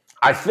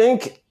 I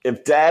think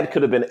if Dad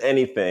could have been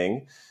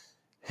anything,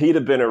 he'd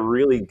have been a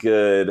really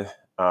good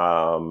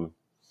um,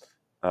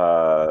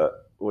 uh,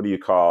 what do you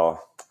call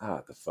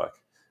the fuck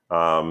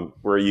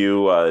where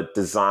you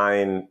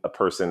design a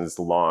person's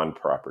lawn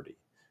property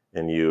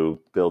and you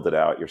build it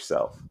out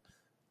yourself.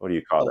 What do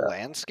you A call that?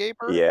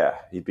 landscaper? Yeah,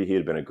 he'd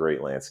been a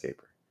great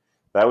landscaper.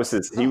 That was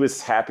his. He Huh.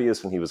 was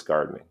happiest when he was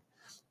gardening.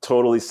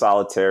 Totally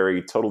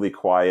solitary, totally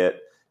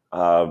quiet,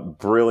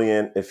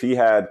 brilliant. If he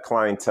had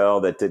clientele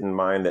that didn't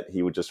mind that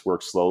he would just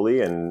work slowly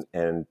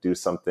and do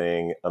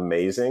something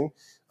amazing,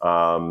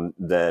 then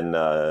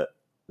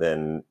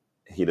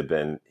he'd have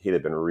been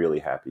really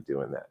happy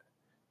doing that.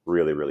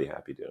 Really, really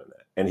happy doing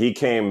that. And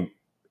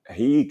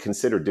he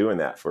considered doing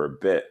that for a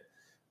bit,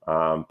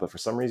 but for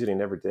some reason he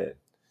never did.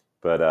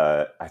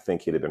 But I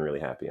think he'd have been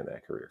really happy in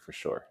that career for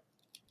sure.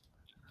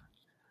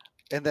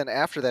 And then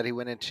after that, he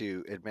went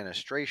into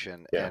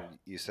administration, Yeah. and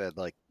you said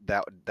like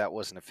that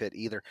wasn't a fit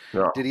either.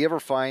 No, Did he ever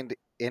find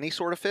any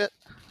sort of fit?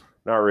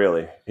 not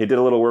really. He did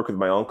a little work with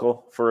my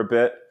uncle for a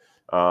bit,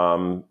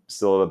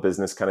 still a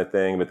business kind of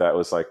thing, but that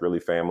was like really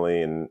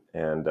family, and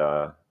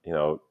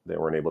they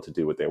weren't able to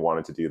do what they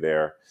wanted to do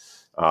there.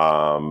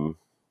 Um,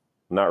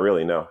 Not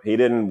really. No, he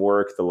didn't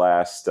work the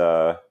last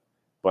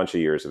bunch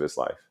of years of his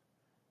life.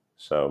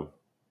 So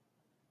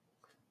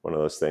one of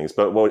those things.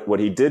 But what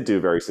he did do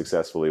very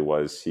successfully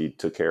was he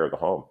took care of the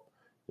home.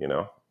 He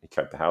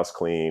kept the house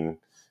clean.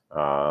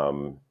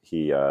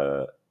 He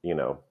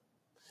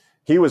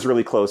he was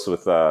really close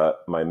with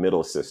my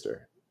middle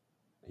sister.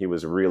 He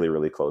was really,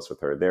 really close with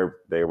her.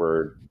 They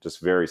were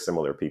just very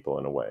similar people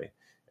in a way,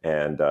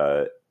 and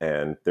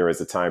there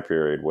was a time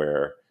period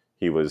where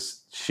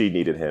she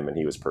needed him and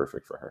he was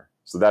perfect for her.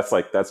 So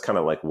that's kind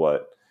of like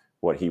what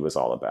he was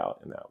all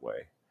about in that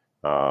way.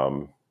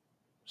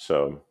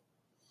 So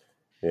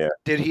yeah,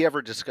 Did he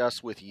ever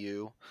discuss with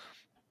you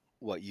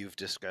what you've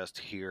discussed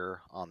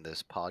here on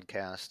this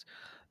podcast,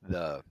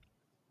 the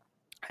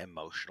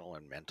emotional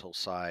and mental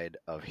side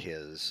of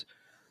his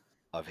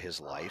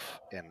life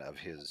and of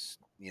his,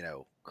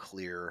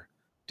 clear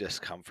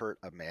discomfort,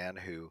 a man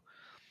who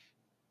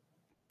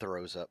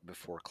throws up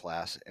before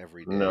class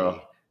every no,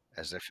 day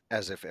as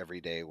if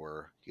every day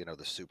were,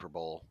 the Super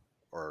Bowl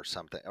or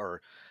something,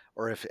 or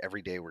if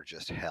every day were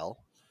just hell.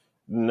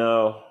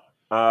 no,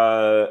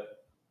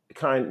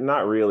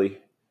 not really.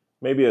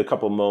 Maybe a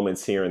couple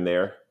moments here and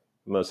there.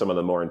 Some of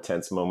the more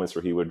intense moments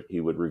where he would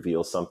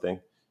reveal something.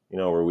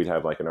 Where we'd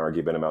have like an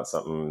argument about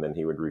something, and then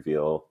he would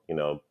reveal,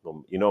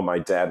 my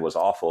dad was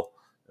awful,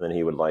 and then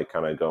he would like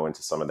kind of go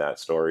into some of that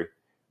story.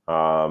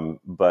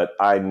 But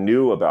I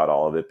knew about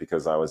all of it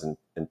because I was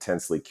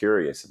intensely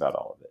curious about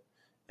all of it,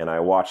 and I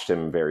watched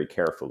him very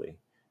carefully.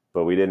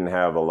 But we just didn't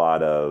have a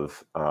lot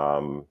of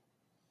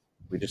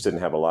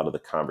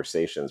the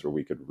conversations where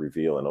we could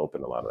reveal and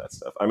open a lot of that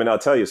stuff. I mean, I'll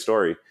tell you a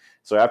story.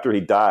 So after he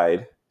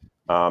died,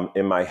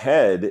 in my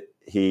head,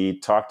 he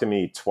talked to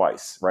me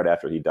twice right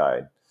after he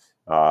died.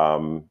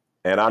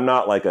 And I'm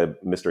not like a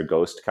Mr.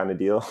 Ghost kind of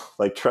deal.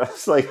 Like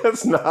trust, like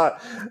it's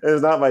not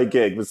my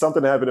gig. But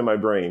something happened in my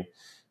brain.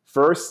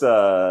 First,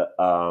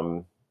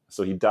 so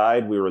he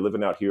died. We were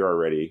living out here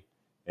already,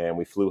 and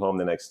we flew home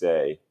the next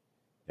day.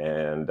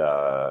 And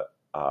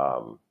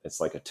it's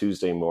like a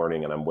Tuesday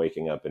morning, and I'm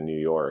waking up in New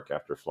York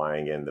after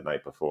flying in the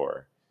night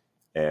before,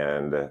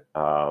 and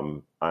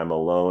I'm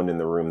alone in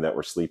the room that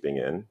we're sleeping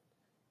in,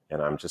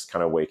 and I'm just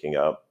kind of waking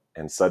up,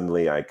 and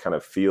suddenly I kind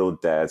of feel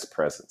Dad's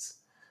presence,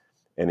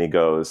 and he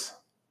goes,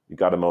 "You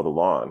got to mow the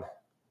lawn,"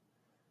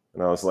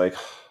 and I was like,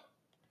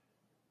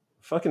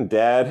 "Fucking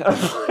Dad,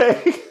 I'm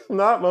like, I'm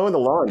not mowing the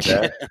lawn,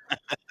 Dad.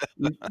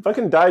 You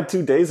fucking died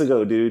 2 days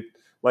ago, dude.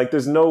 Like,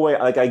 there's no way.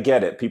 Like, I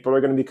get it. People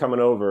are going to be coming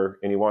over,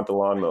 and you want the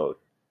lawn mowed,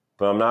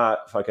 but I'm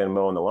not fucking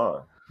mowing the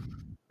lawn."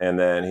 And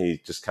then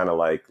he just kind of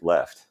like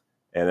left.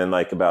 And then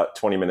like about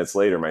 20 minutes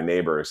later, my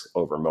neighbor's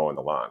over mowing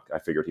the lawn. I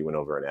figured he went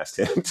over and asked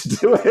him to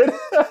do it.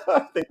 I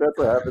think that's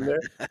what happened there.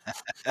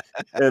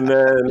 And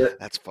then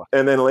That's fun.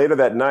 and then later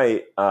that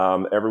night,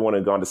 everyone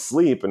had gone to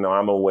sleep, and now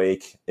I'm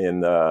awake in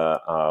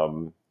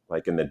the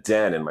like in the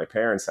den in my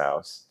parents'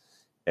 house.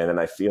 And then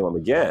I feel him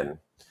again,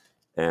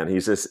 and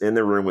he's just in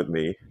the room with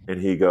me, and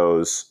he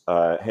goes,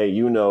 "Hey,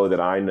 you know that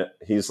I."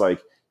 He's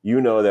like,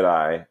 "You know that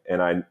I,"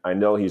 and I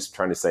know he's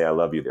trying to say I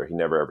love you there. He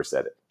never ever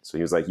said it. So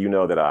he was like, "You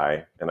know that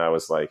I," and I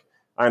was like,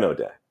 "I know,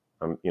 Dad.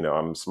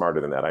 I'm smarter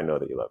than that. I know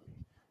that you love me."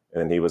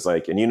 And then he was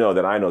like, "And you know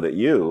that I know that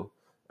you,"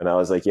 and I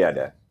was like, "Yeah,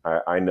 Dad.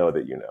 I know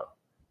that you know."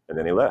 And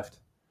then he left,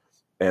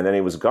 and then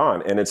he was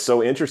gone. And it's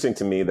so interesting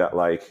to me that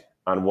like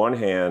on one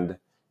hand,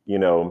 you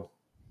know,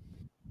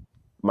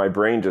 my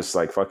brain just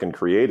like fucking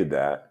created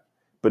that.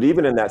 But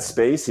even in that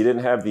space, he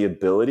didn't have the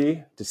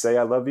ability to say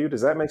I love you.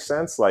 Does that make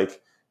sense?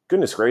 Like,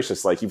 goodness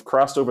gracious, like you've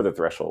crossed over the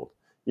threshold.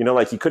 You know,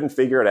 like you couldn't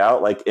figure it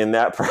out, like in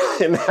that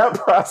in that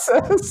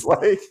process,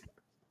 like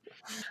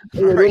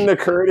it Right. didn't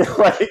occur to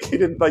like you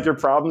didn't like your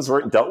problems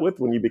weren't dealt with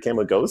when you became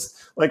a ghost.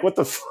 Like what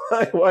the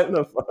fuck? What in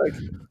the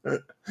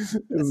fuck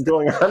is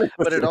going on But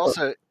with it you?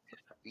 also,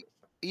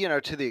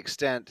 to the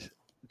extent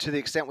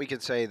we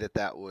could say that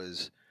that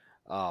was,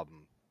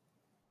 um,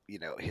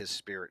 his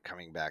spirit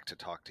coming back to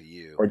talk to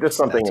you, Or just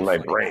something that's in a my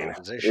funny brain.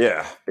 proposition.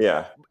 Yeah,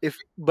 yeah.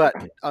 But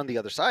on the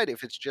other side,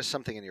 if it's just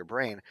something in your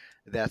brain,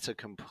 that's a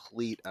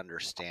complete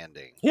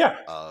understanding Yeah.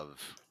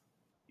 of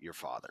your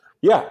father.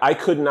 Yeah, I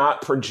could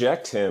not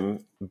project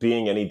him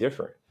being any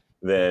different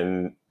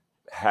than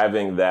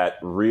having that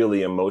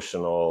really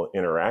emotional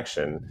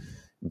interaction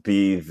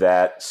be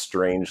that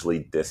strangely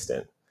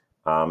distant,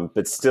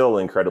 but still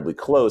incredibly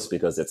close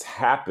because it's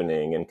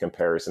happening in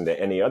comparison to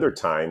any other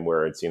time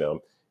where it's,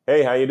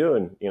 hey, how you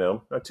doing?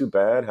 Not too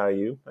bad. How are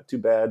you? Not too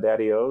bad,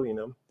 Daddy O.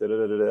 Da da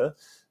da da da.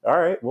 All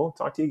right, we'll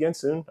talk to you again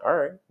soon. All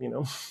right,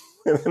 and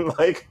then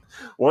like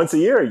once a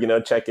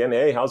year, check in.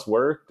 Hey, how's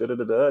work? Da da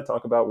da da.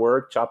 Talk about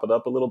work, chop it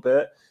up a little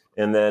bit,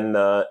 and then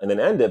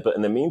end it. But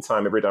in the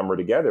meantime, every time we're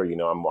together,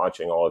 I'm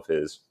watching all of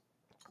his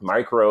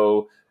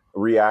micro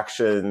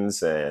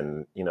reactions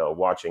and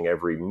watching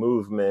every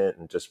movement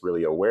and just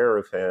really aware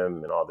of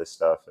him and all this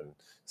stuff. And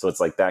so it's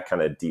like that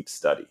kind of deep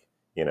study,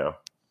 you know.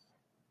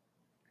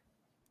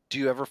 Do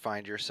you ever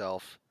find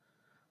yourself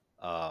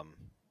um,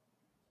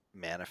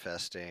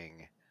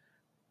 manifesting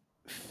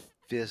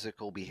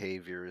physical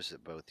behaviors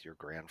that both your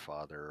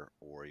grandfather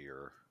or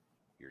your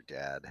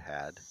dad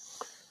had,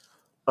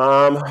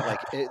 um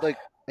like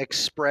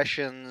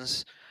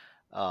expressions,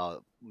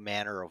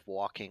 manner of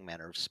walking,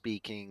 manner of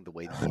speaking, the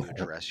way that you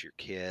address your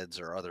kids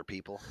or other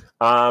people?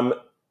 um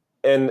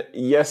and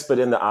yes, but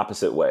in the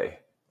opposite way.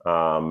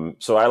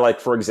 So I,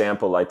 like, for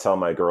example, I tell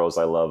my girls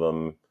I love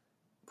them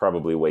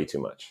probably way too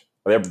much.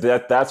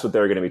 That's what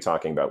they're going to be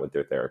talking about with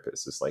their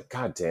therapist. It's like,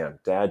 God damn,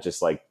 Dad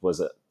just like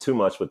was too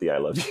much with the I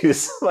love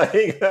yous.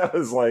 Like that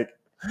was like,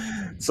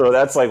 so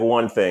that's like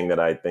one thing that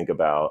I think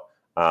about.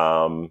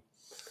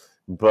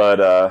 But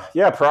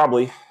yeah,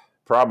 probably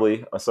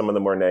some of the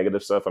more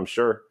negative stuff. I'm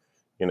sure,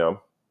 you know.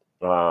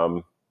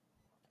 Um,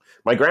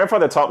 my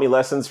grandfather taught me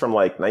lessons from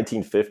like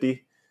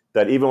 1950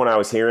 that even when I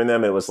was hearing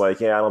them, it was like,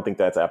 yeah, I don't think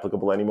that's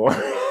applicable anymore.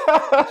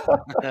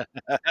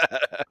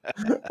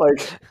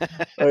 like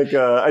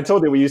I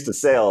told you we used to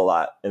sail a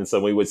lot, and so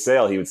when we would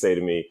sail, he would say to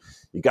me,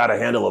 "You got to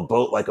handle a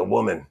boat like a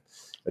woman,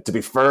 to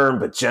be firm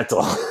but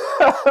gentle."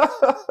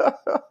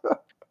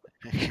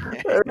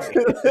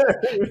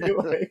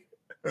 like,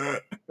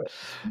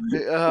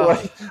 Oh,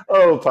 like,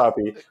 oh,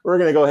 Poppy, we're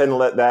gonna go ahead and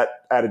let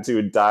that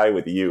attitude die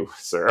with you,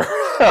 sir.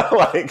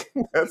 Like,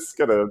 that's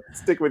gonna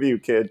stick with you,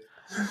 kid.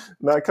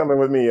 Not coming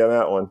with me on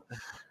that one.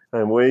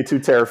 I'm way too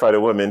terrified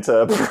of women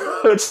to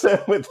approach them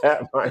with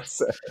that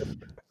mindset.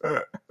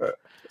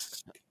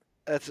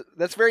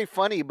 that's very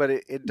funny, but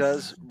it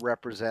does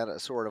represent a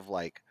sort of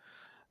like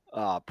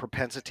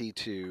propensity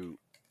to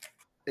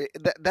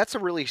that's a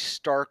really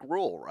stark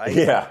rule, right?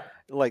 Yeah,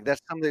 Like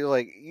that's something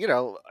like,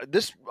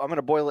 this I'm going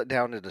to boil it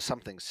down into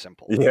something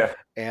simple. yeah.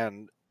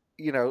 And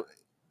you know,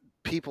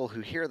 people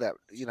who hear that,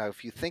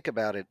 if you think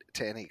about it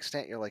to any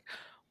extent, you're like,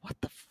 what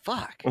the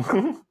fuck?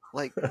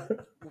 Like,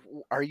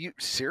 are you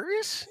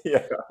serious?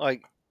 Yeah,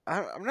 Like,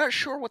 I'm not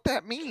sure what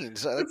that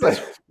means. Like, it's that's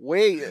like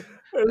way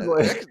it's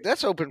like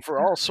that's open for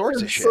all sorts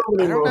of there's so shit. I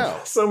many don't know.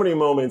 so many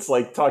moments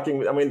like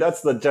talking. I mean,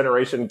 that's the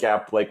generation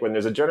gap. Like when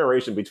there's a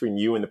generation between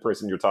you and the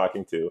person you're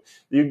talking to,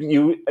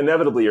 you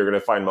inevitably are going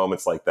to find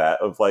moments like that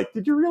of like,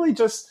 did you really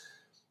just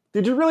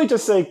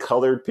say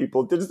colored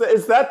people? Is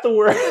that the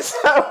word? Is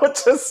that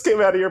what just came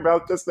out of your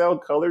mouth just now?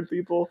 Colored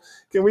people?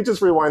 Can we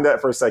just rewind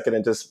that for a second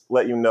and just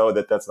let you know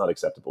that that's not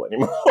acceptable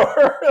anymore?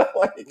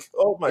 Like,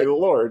 oh my It,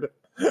 lord.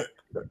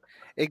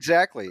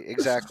 exactly,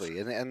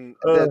 and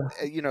that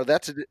Uh,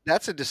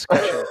 that's a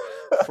discussion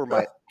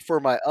for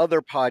my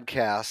other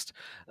podcast.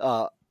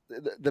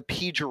 The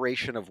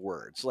pejoration of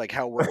words, like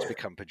how words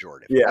become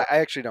pejorative. yeah, I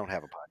actually don't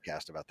have a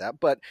podcast about that,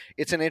 but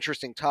it's an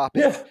interesting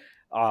topic, yeah,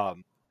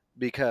 um,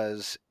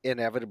 because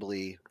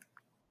inevitably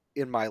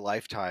in my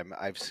lifetime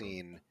I've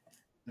seen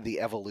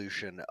the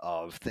evolution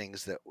of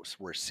things that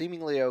were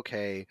seemingly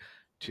okay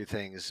to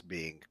things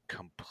being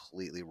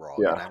completely wrong.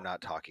 And yeah. I'm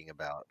not talking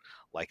about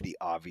like the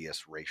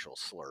obvious racial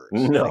slurs,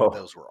 like No,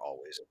 those were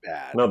always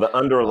bad. no, the Um,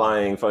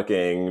 underlying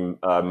fucking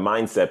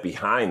mindset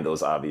behind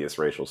those obvious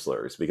racial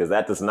slurs, because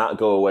that does not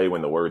go away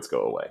when the words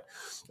go away.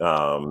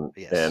 And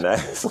yes,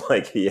 that's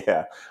like,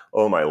 yeah,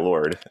 oh my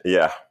lord,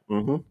 yeah,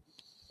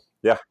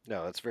 yeah,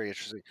 no, that's very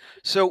interesting.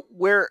 So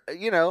where,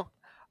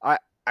 I,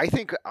 I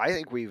think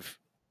we've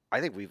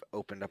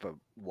opened up a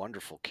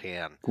wonderful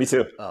can me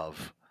too,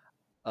 of,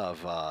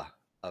 of, uh,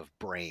 of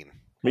brain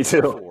me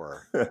too.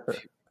 for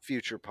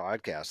future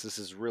podcasts. This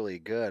is really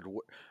good.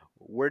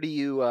 Where do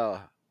you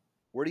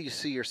where do you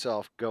see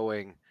yourself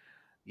going,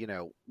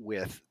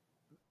 with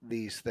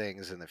these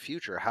things in the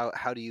future?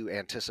 How do you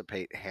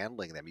anticipate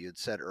handling them? You had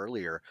said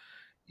earlier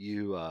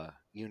you're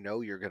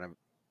going to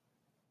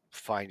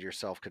find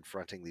yourself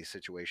confronting these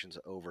situations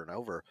over and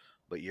over.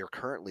 but you're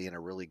currently in a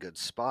really good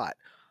spot.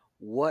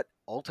 What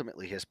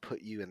ultimately has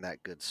put you in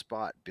that good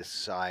spot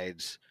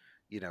besides,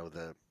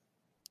 the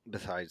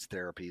besides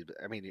therapy?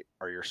 I mean,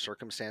 are your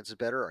circumstances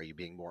better? Are you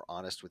being more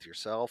honest with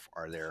yourself?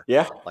 Are there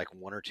Yeah. like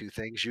one or two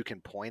things you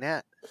can point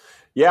at?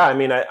 Yeah, I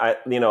mean,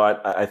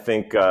 I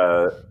think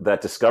that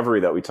discovery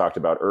that we talked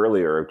about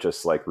earlier,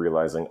 just like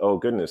realizing, oh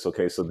goodness,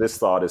 okay, so this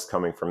thought is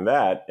coming from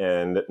that,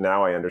 and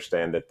now I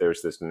understand that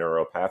there's this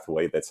neural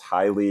pathway that's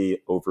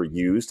highly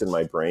overused in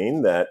my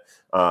brain that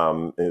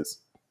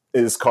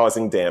is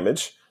causing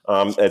damage.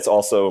 It's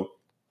also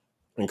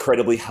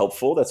incredibly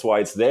helpful. That's why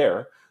it's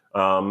there,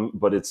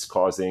 but it's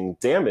causing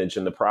damage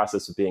in the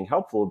process of being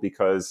helpful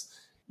because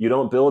you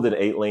don't build an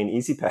 8-lane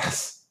easy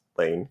pass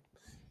lane.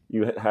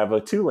 You have a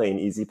 2-lane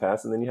easy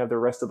pass, and then you have the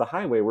rest of the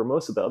highway where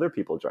most of the other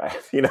people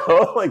drive.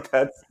 Like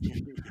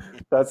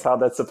that's how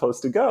that's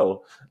supposed to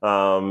go.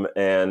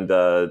 And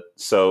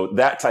so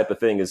that type of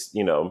thing is,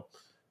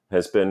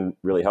 has been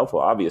really helpful,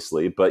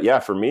 obviously. But yeah,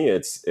 for me,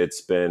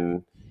 it's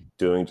been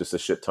doing just a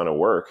shit ton of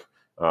work,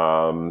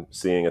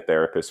 seeing a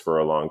therapist for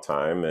a long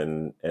time,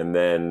 and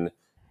then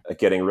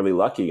getting really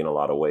lucky in a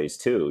lot of ways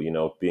too.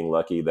 Being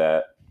lucky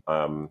that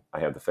I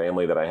have the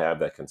family that I have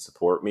that can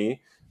support me,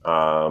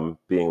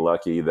 being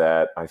lucky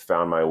that I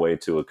found my way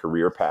to a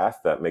career path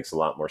that makes a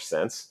lot more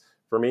sense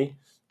for me.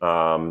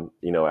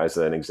 As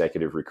an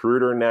executive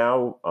recruiter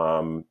now,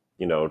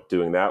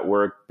 doing that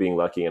work, being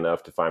lucky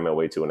enough to find my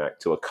way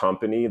to a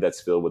company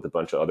that's filled with a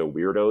bunch of other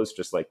weirdos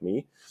just like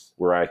me,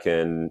 where I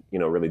can,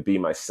 really be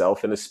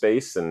myself in a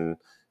space and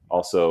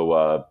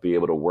also be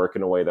able to work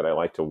in a way that I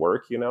like to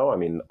work. I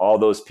mean, all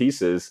those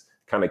pieces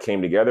kind of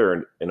came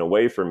together in a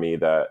way for me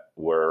that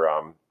were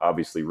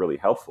obviously really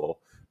helpful.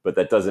 But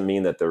that doesn't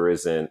mean that there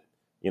isn't,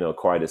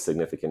 quite a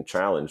significant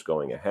challenge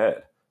going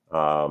ahead.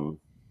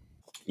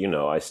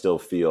 I still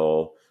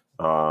feel,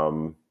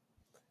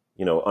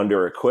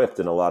 under-equipped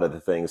in a lot of the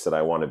things that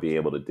I want to be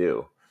able to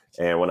do.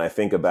 And when I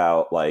think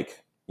about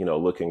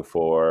looking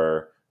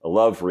for a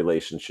love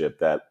relationship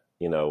that,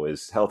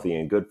 is healthy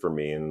and good for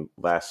me and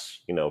lasts,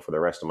 for the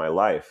rest of my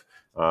life,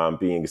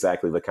 being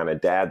exactly the kind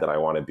of dad that I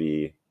want to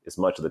be as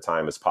much of the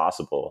time as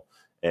possible,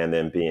 and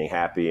then being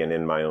happy and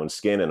in my own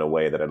skin in a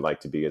way that I'd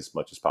like to be as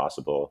much as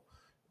possible.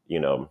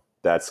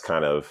 That's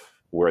kind of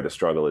where the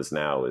struggle is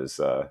now, is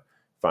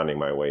finding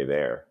my way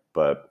there.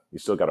 But you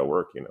still got to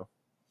work.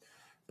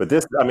 But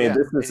this, I mean, Yeah,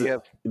 and you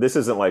have this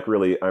isn't like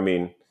really, I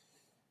mean,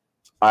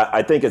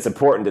 I think it's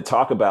important to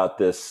talk about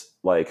this,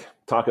 like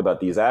talk about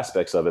these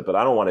aspects of it, but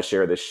I don't want to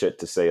share this shit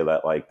to say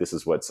that like this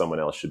is what someone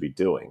else should be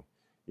doing.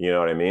 You know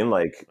what I mean?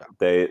 Like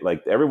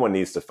everyone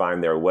needs to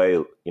find their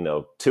way,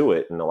 to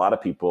it. And a lot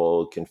of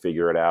people can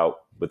figure it out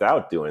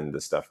without doing the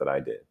stuff that I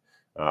did.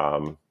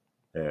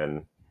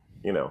 And,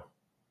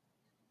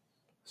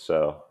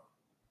 so,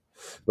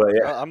 but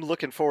yeah, I'm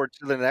looking forward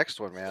to the next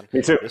one, man.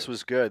 me too. This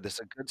was good. This is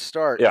a good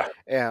start. Yeah.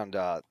 And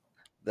I'm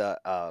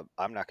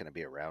not going to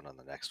be around on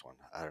the next one.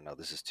 I don't know.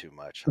 This is too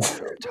much. I'm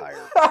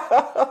tired.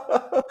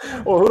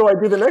 Well, who do I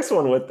do the next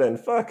one with then?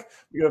 Fuck.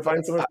 You gotta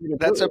find someone for you to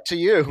do That's it. up to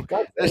you.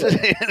 God This damn is,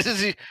 it. this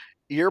is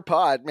your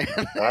pod, man.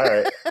 All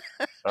right.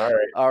 All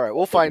right. All right,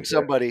 we'll find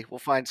somebody. We'll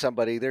find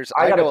somebody.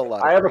 I know a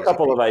lot I of have a crazy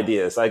couple of people.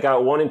 ideas. I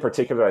got one in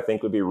particular I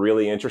think would be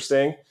really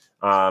interesting.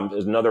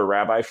 There's another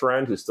rabbi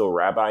friend who's still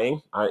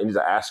rabbiing. I need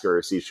to ask her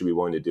if she should be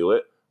willing to do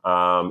it.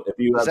 If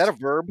you Is have that a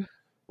verb? To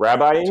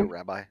rabbiing,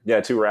 rabbi?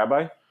 yeah, to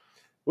rabbi,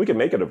 we can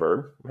make it a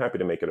verb. I'm happy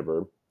to make it a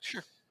verb.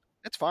 Sure,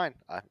 it's fine.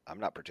 I'm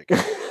not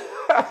particular.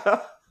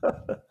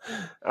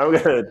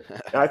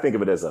 I think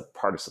of it as a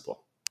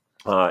participle.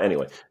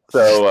 Anyway,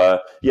 so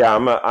yeah,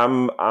 I'm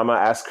gonna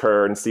ask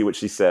her and see what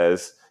she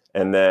says,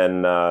 and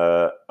then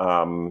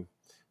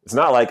it's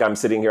not like I'm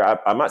sitting here.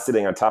 I'm not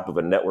sitting on top of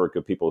a network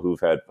of people who've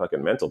had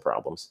fucking mental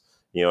problems.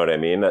 You know what I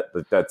mean?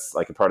 That's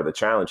like a part of the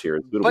challenge here.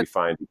 Is who do we but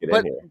find to get in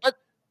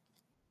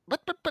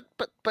but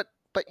here?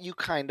 but you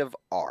kind of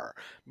are,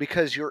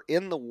 because you're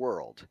in the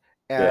world,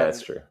 Yeah,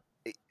 that's and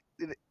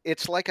true.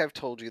 it's like I've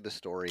told you the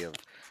story of,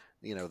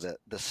 the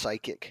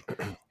psychic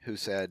who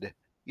said,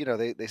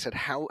 they said,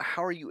 how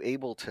are you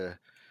able to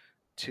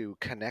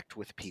connect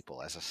with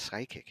people as a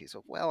psychic? He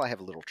said, well, I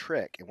have a little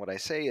trick, and what I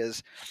say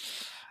is,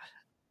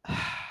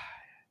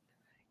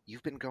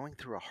 you've been going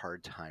through a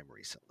hard time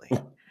recently,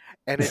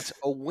 and it's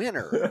a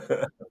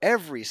winner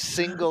every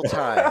single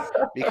time,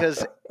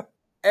 because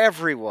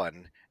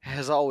everyone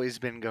has always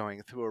been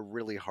going through a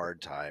really hard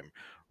time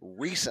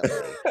recently,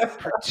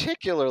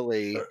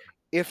 particularly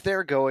if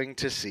they're going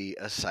to see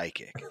a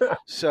psychic.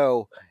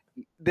 So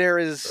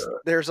there's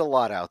a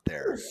lot out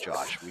there,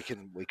 Josh. We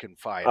can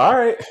find. All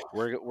right.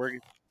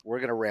 We're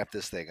gonna wrap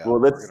this thing up. Well,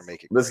 We're gonna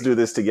make it let's great. do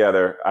this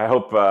together. I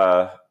hope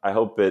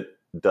it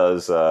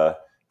does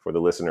for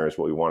the listeners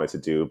what we wanted to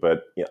do.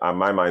 But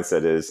my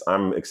mindset is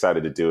I'm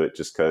excited to do it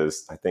just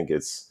because I think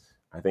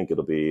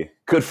it'll be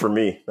good for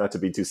me. Not to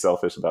be too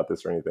selfish about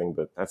this or anything,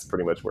 but that's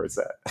pretty much where it's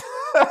at.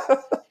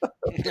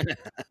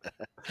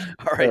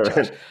 All right,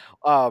 Josh.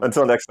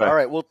 Until next time. All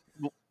right.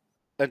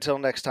 Until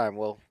next time.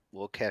 We'll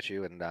catch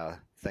you, and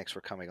Thanks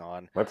for coming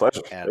on. My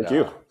pleasure. And, thank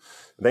you.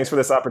 Thanks for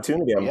this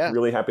opportunity. I'm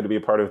really happy to be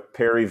a part of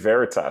Perry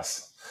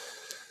Veritas.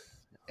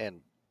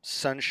 And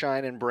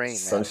Sunshine and Brain, man.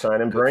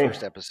 Sunshine and Good Brain.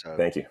 first episode.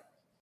 Thank you.